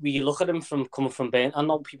when you look at him coming from Burnley, I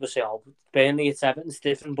know people say, oh, Burnley, it's Everton's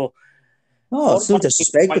different, but no, it's no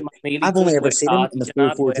disrespect. I've only ever seen him in the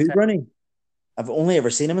 4-4-2, Bruni. I've only ever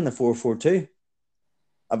seen him in the 4-4-2.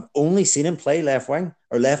 I've only seen him play left wing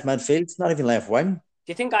or left midfield. It's not even left wing.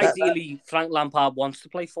 Do you think ideally Frank Lampard wants to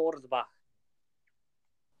play four at the back?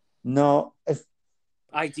 No.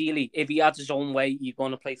 Ideally, if he had his own way, you're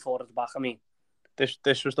going to play four at the back. I mean,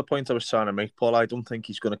 this was the point I was trying to make, Paul. I don't think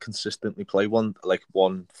he's going to consistently play one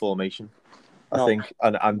formation. I think,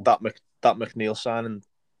 and that McNeil signing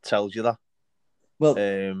tells you that. Well,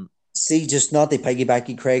 see, just not the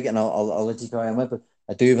piggybacky, Craig, and I'll let you carry on with it.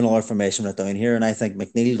 I do have another information right down here, and I think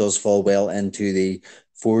McNeil does fall well into the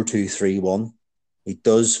 4-2-3-1. He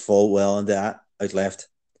does fall well into that out left,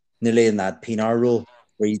 nearly in that Pinar role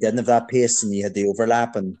where you didn't have that pace and you had the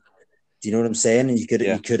overlap. And do you know what I'm saying? And you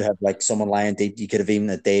could have like someone lying deep. You could have even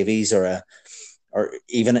a Davies or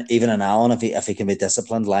even an Allen if he can be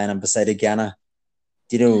disciplined, lying beside a Gana.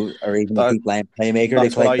 Do you know, or even a deep line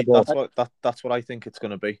playmaker. That's what I think it's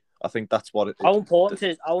going to be. I think that's what it. How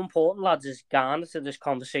important, lads, is Gana to this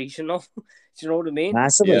conversation, though? Do you know what I mean?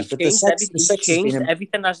 Massively. He's changed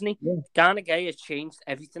everything, hasn't he? Yeah. Gana Gay has changed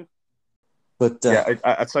everything. But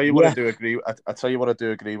I tell you what I do agree. I tell you what I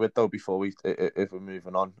do agree with though. Before if we're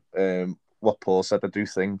moving on, what Paul said, I do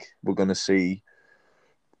think we're going to see.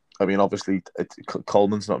 I mean, obviously,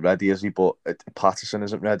 Coleman's not ready, is he? But Patterson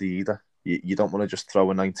isn't ready either. You don't want to just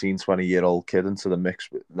throw a 19, 20-year-old kid into the mix,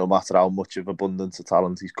 no matter how much of abundance of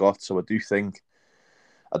talent he's got. So I do think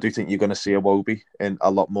you're going to see a Iwobi in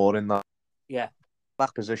a lot more in that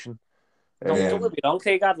position. Don't get me wrong,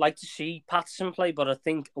 Craig. I'd like to see Patterson play, but I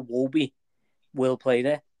think Iwobi will play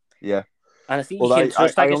there. Yeah, and I think you can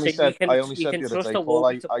trust. You can trust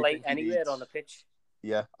Iwobi to play anywhere on the pitch.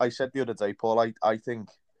 Yeah, I said the other day, Paul. I think.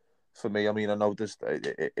 For me, I mean, I know this.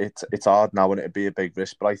 It's hard now, and it'd be a big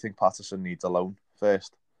risk. But I think Patterson needs a loan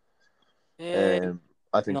first. I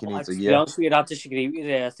think he needs a year. To be honest with you, I disagree with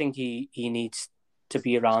you. I think he needs to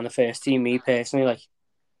be around the first team. Me personally, like.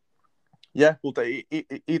 Yeah, well,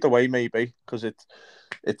 either way, maybe because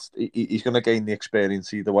he's going to gain the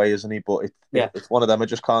experience either way, isn't he? But it's one of them. I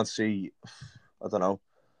just can't see. I don't know.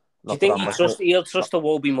 Do you think he'll trust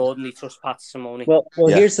Iwobi more than he trusts Patterson, won't he? Well,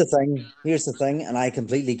 here's the thing, and I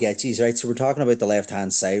completely get you, right? So we're talking about the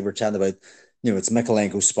left-hand side. We're chatting about, it's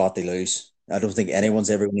Mikalenko's spot they lose. I don't think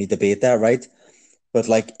anyone's ever going to debate that, right? But,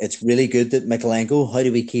 it's really good that Mikalenko, how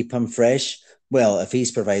do we keep him fresh? Well, if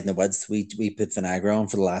he's providing the width, we put Vinagre on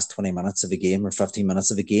for the last 20 minutes of a game or 15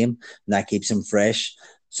 minutes of a game, and that keeps him fresh.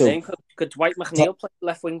 So could Dwight McNeil play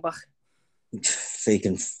left wing back? He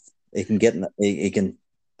can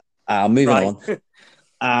moving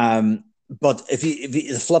on. But if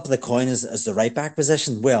the flip of the coin is the right back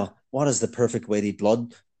position, well, what is the perfect weighted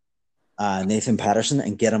blood? Nathan Patterson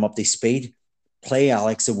and get him up to speed. Play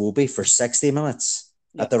Alex Iwobi for 60 minutes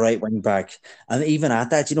at the right wing back. And even at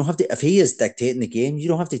that, you don't have to, if he is dictating the game, you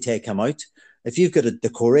don't have to take him out. If you've got a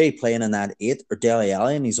Decore playing in that 8 or Dele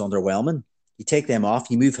Alli and he's underwhelming, you take them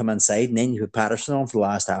off, you move him inside, and then you put Patterson on for the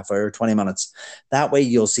last half hour, 20 minutes. That way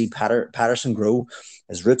you'll see Patterson grow.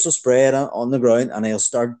 His roots will spread on the ground and he'll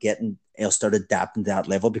start adapting to that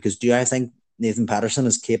level. Because do I think Nathan Patterson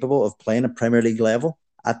is capable of playing a Premier League level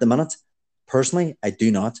at the minute? Personally, I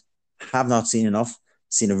do not. Have not seen enough.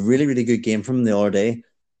 Seen a really, really good game from him the other day.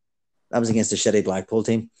 That was against a shitty Blackpool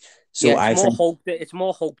team. So it's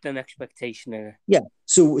more hope than expectation. Yeah.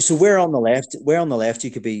 So where on the left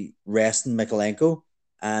you could be resting Mykolenko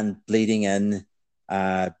and bleeding in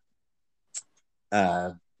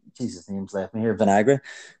Jesus, name's left me here, Vinagre.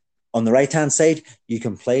 On the right hand side, you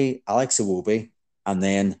can play Alex Iwobi and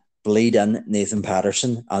then bleed in Nathan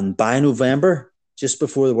Patterson. And by November, just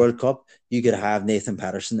before the World Cup, you could have Nathan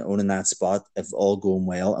Patterson owning that spot if all going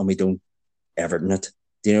well and we don't Everton it.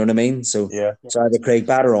 Do you know what I mean? So sorry, Craig,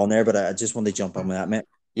 batter on there, but I just wanted to jump on with that, mate.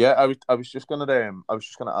 Yeah, I was just gonna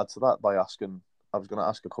add to that by asking. I was gonna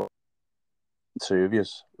ask a question. Two of you.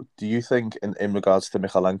 Do you think, in regards to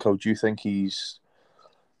Mykolenko, do you think he's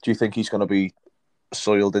going to be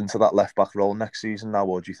soiled into that left back role next season now,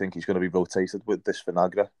 or do you think he's going to be rotated with this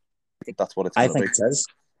Vinagre? I think that's what it's going to be. It is.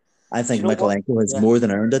 I think Mykolenko has more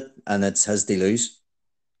than earned it, and it's his to lose.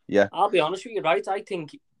 Yeah, I'll be honest with you, right? I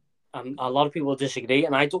think a lot of people disagree,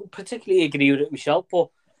 and I don't particularly agree with it myself, but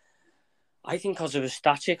I think because of his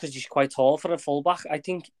stature, because he's quite tall for a fullback, I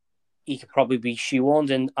think he could probably be shoehorned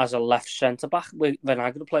in as a left centre-back with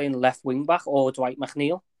Vinagre playing left wing-back or Dwight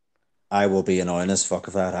McNeil. I will be annoying as fuck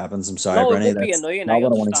if that happens. I'm sorry, no, Brenny. It won't be annoying, I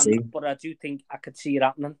understand, but I do think I could see it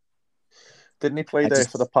happening. Didn't he play there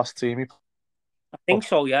for the past team? I think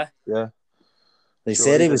so, yeah. Yeah. They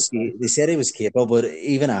said he was capable, but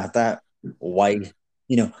even at that, why?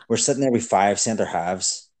 We're sitting there with 5 centre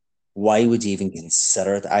halves. Why would you even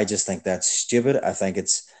consider it? I just think that's stupid. I think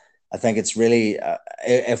it's really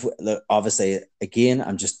obviously again.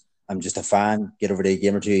 I'm just a fan. Get over to a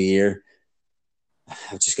game or two a year.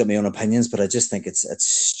 I've just got my own opinions, but I just think it's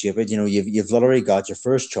stupid. You've literally got your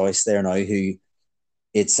first choice there now, who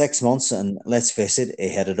it's 6 months, and let's face it, he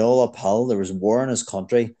had it all uphill. There was war in his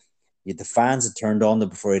country. You had the fans that turned on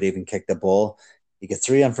before he'd even kicked the ball. He got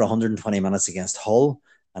 3 in for 120 minutes against Hull,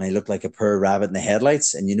 and he looked like a poor rabbit in the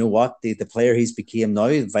headlights. And you know what? The player he's became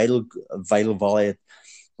now, vital volley at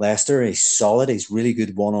Leicester, he's solid. He's really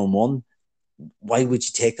good one-on-one. Why would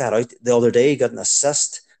you take that out? The other day, he got an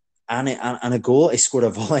assist and a goal. He scored a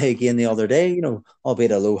volley again the other day,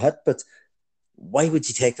 albeit a low hit. But why would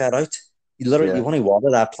you take that out? You want to water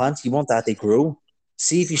that plant. You want that to grow.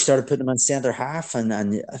 See if you started putting him in centre half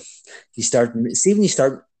and you start. See when you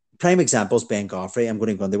start. Prime examples, Ben Godfrey. I'm going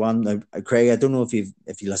to go into one now. Craig, I don't know if you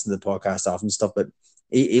listen to the podcast often and stuff, but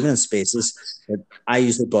even in spaces, I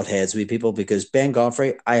usually butt heads with people because Ben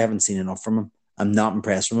Godfrey, I haven't seen enough from him. I'm not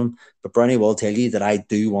impressed from him, but Brownie will tell you that I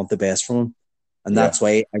do want the best from him, and that's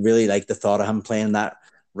why I really like the thought of him playing that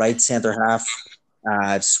right centre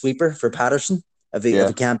half sweeper for Patterson. If he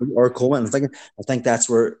can't be, or Coleman, I think that's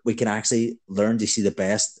where we can actually learn to see the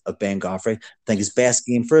best of Ben Godfrey. I think his best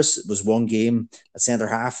game for us was one game at centre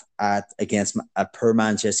half against a poor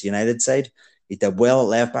Manchester United side. He did well at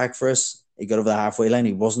left back for us. He got over the halfway line.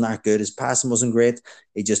 He wasn't that good. His passing wasn't great.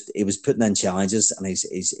 He was putting in challenges, and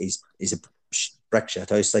he's a brick shit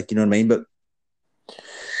house, like, you know what I mean. But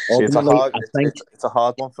see, it's a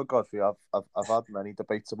hard one for Godfrey. I've had many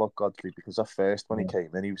debates about Godfrey because at first when he came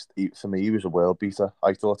in, for me he was a world beater.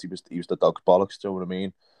 I thought he was the dog's bollocks. Do you know what I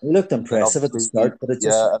mean? He looked impressive at the start, but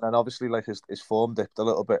and then obviously like his form dipped a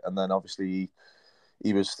little bit, and then obviously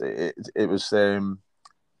it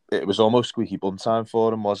was almost squeaky bum time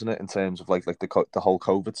for him, wasn't it? In terms of like the whole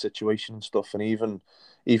COVID situation and stuff, and even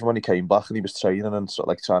when he came back and he was training and sort of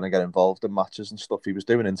like trying to get involved in matches and stuff, he was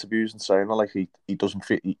doing interviews and saying like he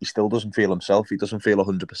still doesn't feel himself. He doesn't feel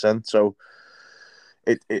 100%. So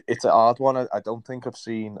it's a hard one. I don't think I've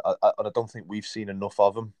seen, and I don't think we've seen enough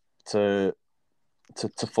of him to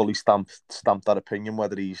fully stamp that opinion.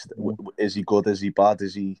 Whether is he good, is he bad,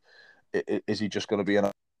 is he just going to be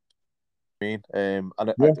an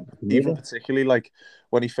even particularly like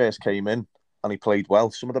when he first came in and he played well,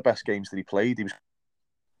 some of the best games that he played,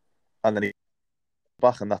 and then he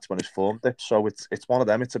back, and that's when his form dipped. So it's one of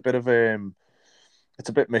them. It's a bit of it's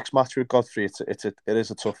a bit mixed match with Godfrey. It is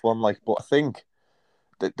a tough one. Like, but I think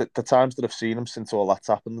the times that I've seen him since all that's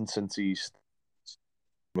happened and since he's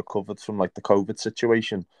recovered from like the COVID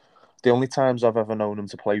situation, the only times I've ever known him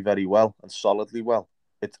to play very well and solidly well,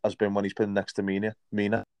 it has been when he's been next to Mina.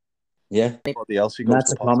 Yeah. Anybody else who And goes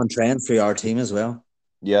that's to a pot. common trend through our team as well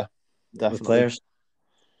Yeah, with definitely. players.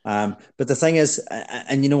 But the thing is,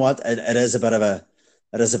 and you know what, it is a bit of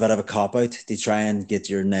a cop out to try and get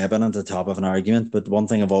your neb in at the top of an argument. But one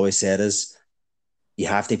thing I've always said is you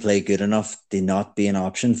have to play good enough to not be an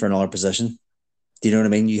option for another position. Do you know what I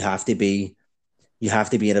mean? You have to be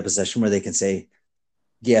in a position where they can say,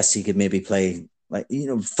 yes, he could maybe play like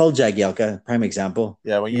Phil Jagielka, prime example.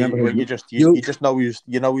 Yeah, when You remember how you just you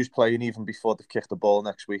know who's playing even before they've kicked the ball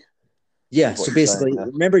next week. yeah, Is what so you're saying. basically,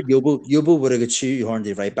 Yeah. remember Yobo would have got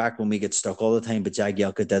shoehorned right back when we get stuck all the time, but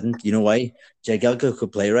Jagielka didn't. You know why? Jagielka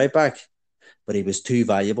could play right back, but he was too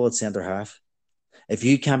valuable at centre half. If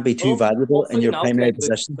you can't be too Well, valuable in hopefully your now, primary Craig,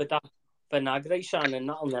 position, with that Vinagre signing,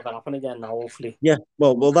 that'll never happen again now, hopefully. yeah,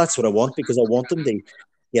 well, that's what I want because I want him to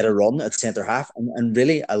get a run at centre half, and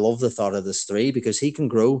really, I love the thought of this three because he can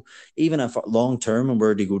grow even if long term and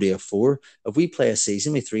we're to go to a four. If we play a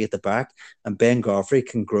season with three at the back, and Ben Godfrey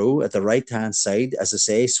can grow at the right hand side, as I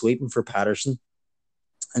say, sweeping for Patterson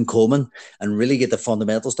and Coleman, and really get the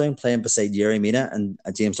fundamentals down, playing beside Yerry Mina and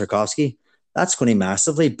James Tarkovsky, that's going to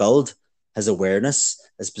massively build his awareness,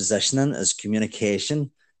 his positioning, his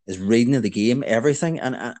communication, his reading of the game, everything,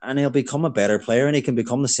 and he'll become a better player, and he can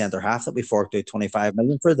become the centre half that we forked out 25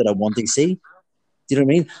 million for that I want to see. Do you know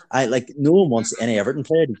what I mean? I like no one wants any Everton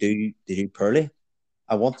player to do poorly.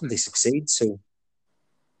 I want them to succeed. So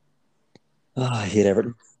I hate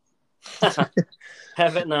Everton.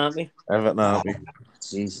 Everton, aren't we? Everton, aren't we?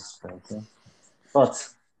 Jesus Christ. Yeah. But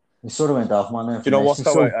we sort of went off on the Do you know what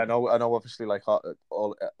information. though? So I know. Obviously, like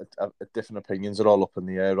all different opinions are all up in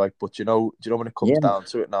the air, right? But do you know when it comes yeah, down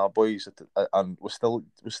to it now, boys, and we're still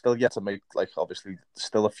yet to make, like, obviously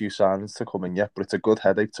still a few signings to come in yet, but it's a good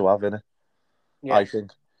headache to have in it. Yeah. I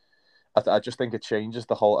think. I just think it changes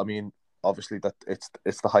the whole. I mean, obviously that it's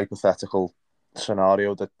the hypothetical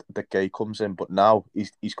scenario that Gay comes in, but now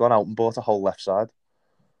he's gone out and bought a whole left side.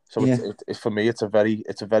 So yeah. it's for me, it's a very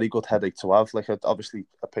good headache to have. Like, obviously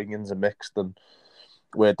opinions are mixed, and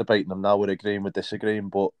we're debating them now. We're agreeing, we're disagreeing,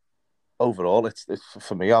 but overall, it's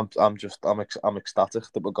for me. I'm ecstatic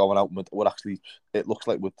that we're going out and we're actually. It looks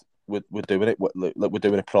like we're doing it. We're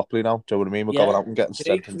doing it properly now. Do you know what I mean? We're going out and getting Craig,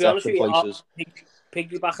 strength to and be honest depth with in you, places.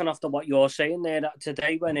 piggybacking off to what you're saying there, that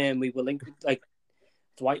today when we were linked with like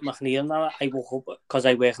Dwight McNeil, and that, I woke up because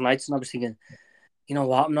I work nights and I was thinking, you know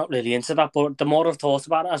what, I'm not really into that. But the more I've thought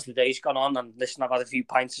about it as the day's gone on, and listen, I've had a few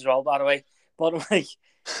pints as well, by the way. But I'm like,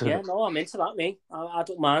 yeah, no, I'm into that, mate. I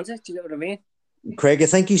don't mind it. Do you know what I mean? Craig, I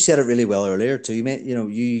think you said it really well earlier too.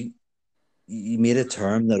 You made a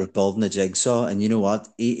term that of building a jigsaw, and you know what?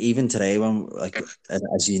 Even today, when like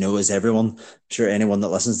as you know, as everyone, I'm sure anyone that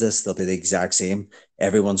listens to this, they'll be the exact same.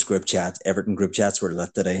 Everyone's group chat, Everton group chats were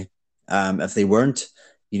lit today. If they weren't,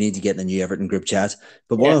 you need to get in the new Everton group chat.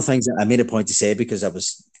 But one Yeah. of the things that I made a point to say because I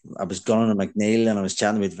was going on McNeil and I was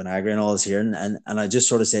chatting with Vinagre and all this here, and I just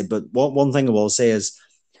sort of said, but one thing I will say is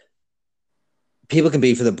people can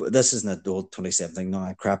be for the this isn't the old 27 thing,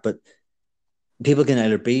 no crap, but people can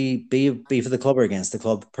either be for the club or against the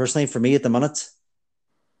club. Personally, for me at the minute,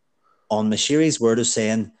 on Mashiri's word of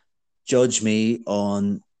saying, judge me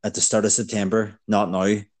on at the start of September, not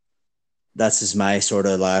now. That's is my sort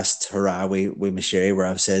of last hurrah with Mashiri, where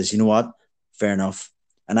I've says, you know what, fair enough.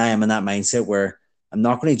 And I am in that mindset where I'm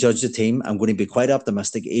not going to judge the team. I'm going to be quite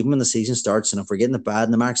optimistic, even when the season starts. And if we're getting it bad,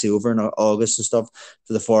 and I'm actually over in August and stuff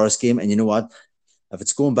for the Forest game, and you know what, if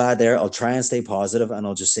it's going bad there, I'll try and stay positive, and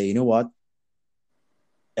I'll just say, you know what,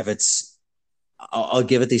 if it's I'll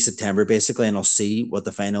give it to September basically, and I'll see what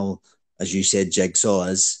the final, as you said, jigsaw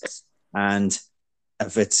is. And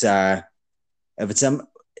if it's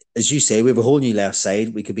as you say, we have a whole new left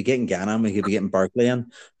side. We could be getting Gana, we could be getting Barkley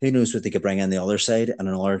in. Who knows what they could bring in the other side and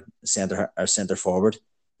another centre forward.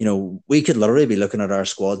 We could literally be looking at our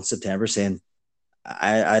squad in September saying,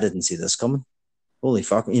 I didn't see this coming. Holy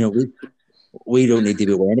fuck. We don't need to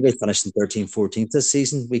be worrying about finishing 13th, 14th this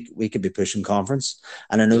season. We could be pushing conference.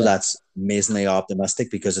 And I know that's amazingly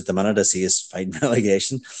optimistic because at the minute I see us fighting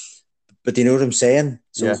relegation. But do you know what I'm saying?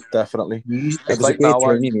 So Yeah, definitely. it was a great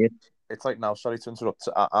turn you made. It's like now, sorry to interrupt.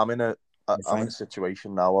 I'm in a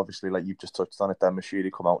situation now, obviously, like you've just touched on it. Then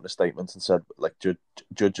Mashiri come out in a statement and said, like,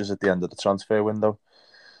 judges at the end of the transfer window.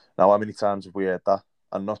 Now, how many times have we heard that?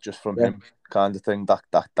 And not just from him, kind of thing, that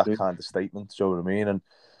kind of statement, do you know what I mean? And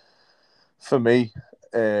for me,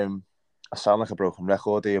 I sound like a broken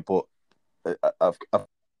record here, but I've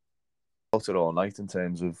felt it all night in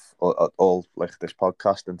terms of all like this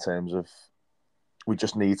podcast, in terms of we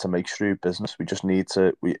just need to make shrewd business. We just need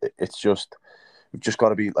to. We've just got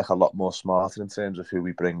to be like a lot more smarter in terms of who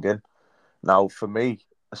we bring in. Now, for me,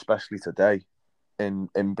 especially today,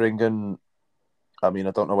 in bringing. I mean,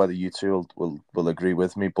 I don't know whether you two will agree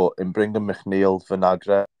with me, but in bringing McNeil,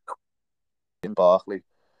 Vinagre, and Barkley,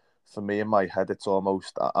 for me in my head, it's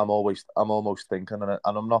almost I'm almost thinking, and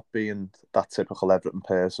I'm not being that typical Everton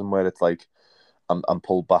person where it's like I'm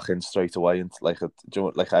pulled back in straight away and like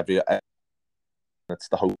every it's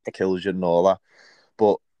the hope that kills you and all that.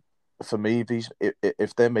 But for me,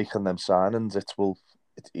 if they're making them signings,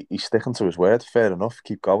 he's sticking to his word. Fair enough,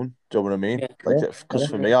 keep going. Do you know what I mean? Yeah. Like, because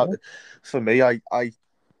for me, I've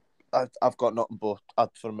got nothing but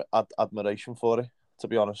admiration for it. To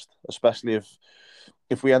be honest, especially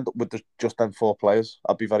if we end up with just them 4 players,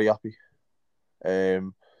 I'd be very happy.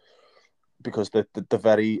 Because the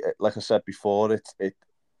very, like I said before, it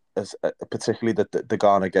as particularly the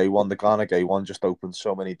Gana Gay one. The Gana Gay one just opens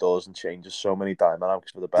so many doors and changes so many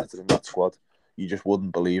dynamics for the better in that squad. You just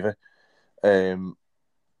wouldn't believe it. And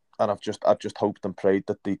I've just hoped and prayed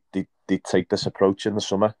that they take this approach in the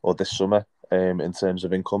summer or this summer. In terms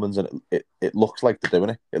of incomings, and it looks like they're doing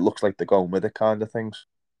it. It looks like they're going with it, kind of things.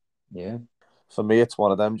 Yeah. For me, it's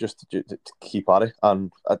one of them just to keep at it,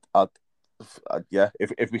 and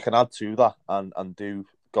if we can add to that and do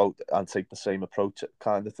go and take the same approach,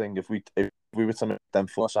 kind of thing. If we were to make them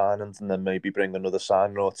 4 signings and then maybe bring another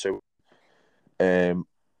signing or 2,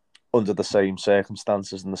 under the same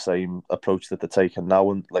circumstances and the same approach that they're taking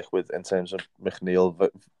now, and like in terms of McNeil,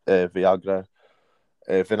 Viagra,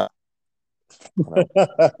 Vinagre.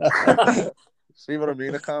 See what I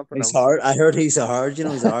mean? I can't pronounce. He's hard. I heard he's a hard.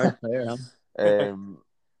 He's a hard player. Huh?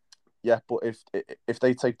 Yeah, but if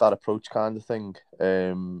they take that approach, kind of thing,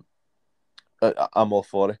 I'm all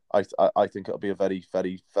for it. I think it'll be a very,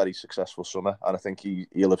 very, very successful summer, and I think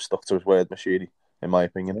he'll have stuck to his word, Mashiri, in my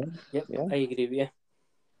opinion. Yep, yeah. I agree with you.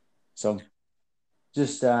 So,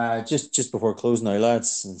 just before closing now,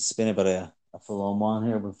 lads, it's been about a full-on one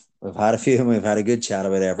here. We've had a few, and we've had a good chat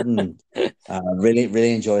about Everton.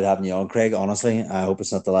 Really enjoyed having you on, Craig. Honestly, I hope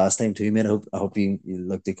it's not the last time too, mate. I hope you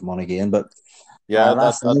look to come on again. But yeah, I'd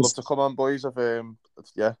love to come on, boys. I've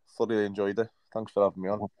thoroughly enjoyed it. Thanks for having me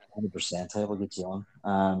on. 100%. I will get you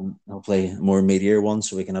on. Hopefully a more meatier one,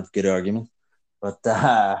 so we can have a good argument. But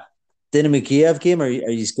Dynamo Kyiv game, are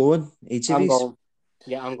you going? Each of I'm you? going.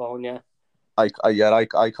 Yeah, I'm going. Yeah. I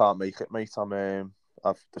can't make it, mate. I'm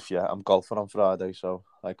golfing on Friday, so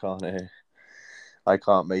I can't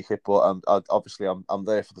make it. But I'm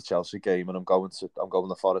there for the Chelsea game, and I'm going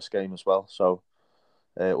the Forest game as well. So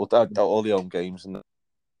all the home games, and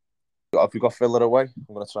have we got Villa away?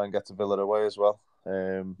 I'm going to try and get to Villa away as well.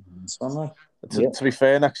 To be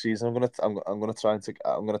fair, next season I'm going to try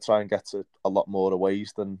and get to a lot more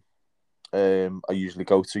aways than I usually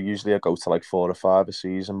go to. Usually I go to like 4 or 5 a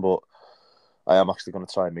season, but I am actually going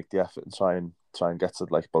to try and make the effort and try and get to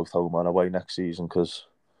like both home and away next season, because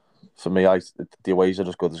for me, the aways are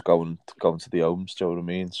as good as going to the homes. Do you know what I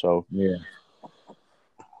mean? So yeah.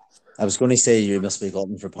 I was going to say you must be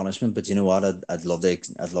glutton for punishment, but you know what? I'd love to at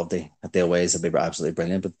the aways. It'd be absolutely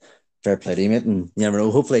brilliant. But fair play to you, mate. And you never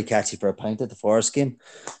know. Hopefully, I catch you for a pint at the Forest game.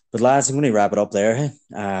 But lads, I'm going to wrap it up there. Hey?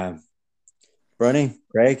 Brownie,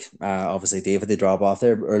 Craig, obviously David, they drop off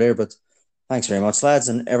there earlier, but thanks very much, lads,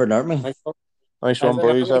 and Everton, aren't we? Nice one,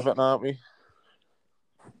 boys. Everton, aren't we?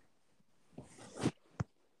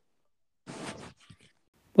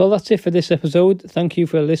 Well, that's it for this episode. Thank you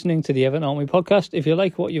for listening to the Everton Army podcast. If you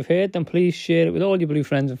like what you've heard, then please share it with all your blue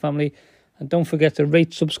friends and family. And don't forget to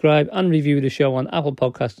rate, subscribe and review the show on Apple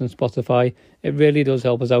Podcasts and Spotify. It really does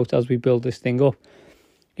help us out as we build this thing up.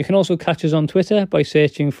 You can also catch us on Twitter by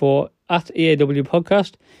searching for @EAW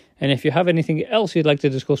Podcast. And if you have anything else you'd like to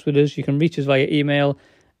discuss with us, you can reach us via email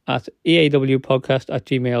at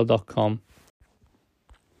eawpodcast@gmail.com.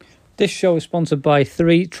 This show is sponsored by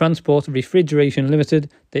 3 Transport Refrigeration Limited.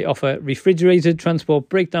 They offer refrigerated transport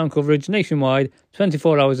breakdown coverage nationwide,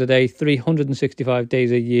 24 hours a day, 365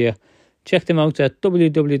 days a year. Check them out at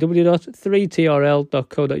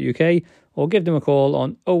www.3trl.co.uk or give them a call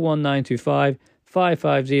on 01925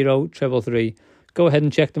 550 333. Go ahead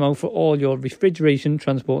and check them out for all your refrigeration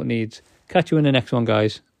transport needs. Catch you in the next one,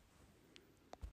 guys.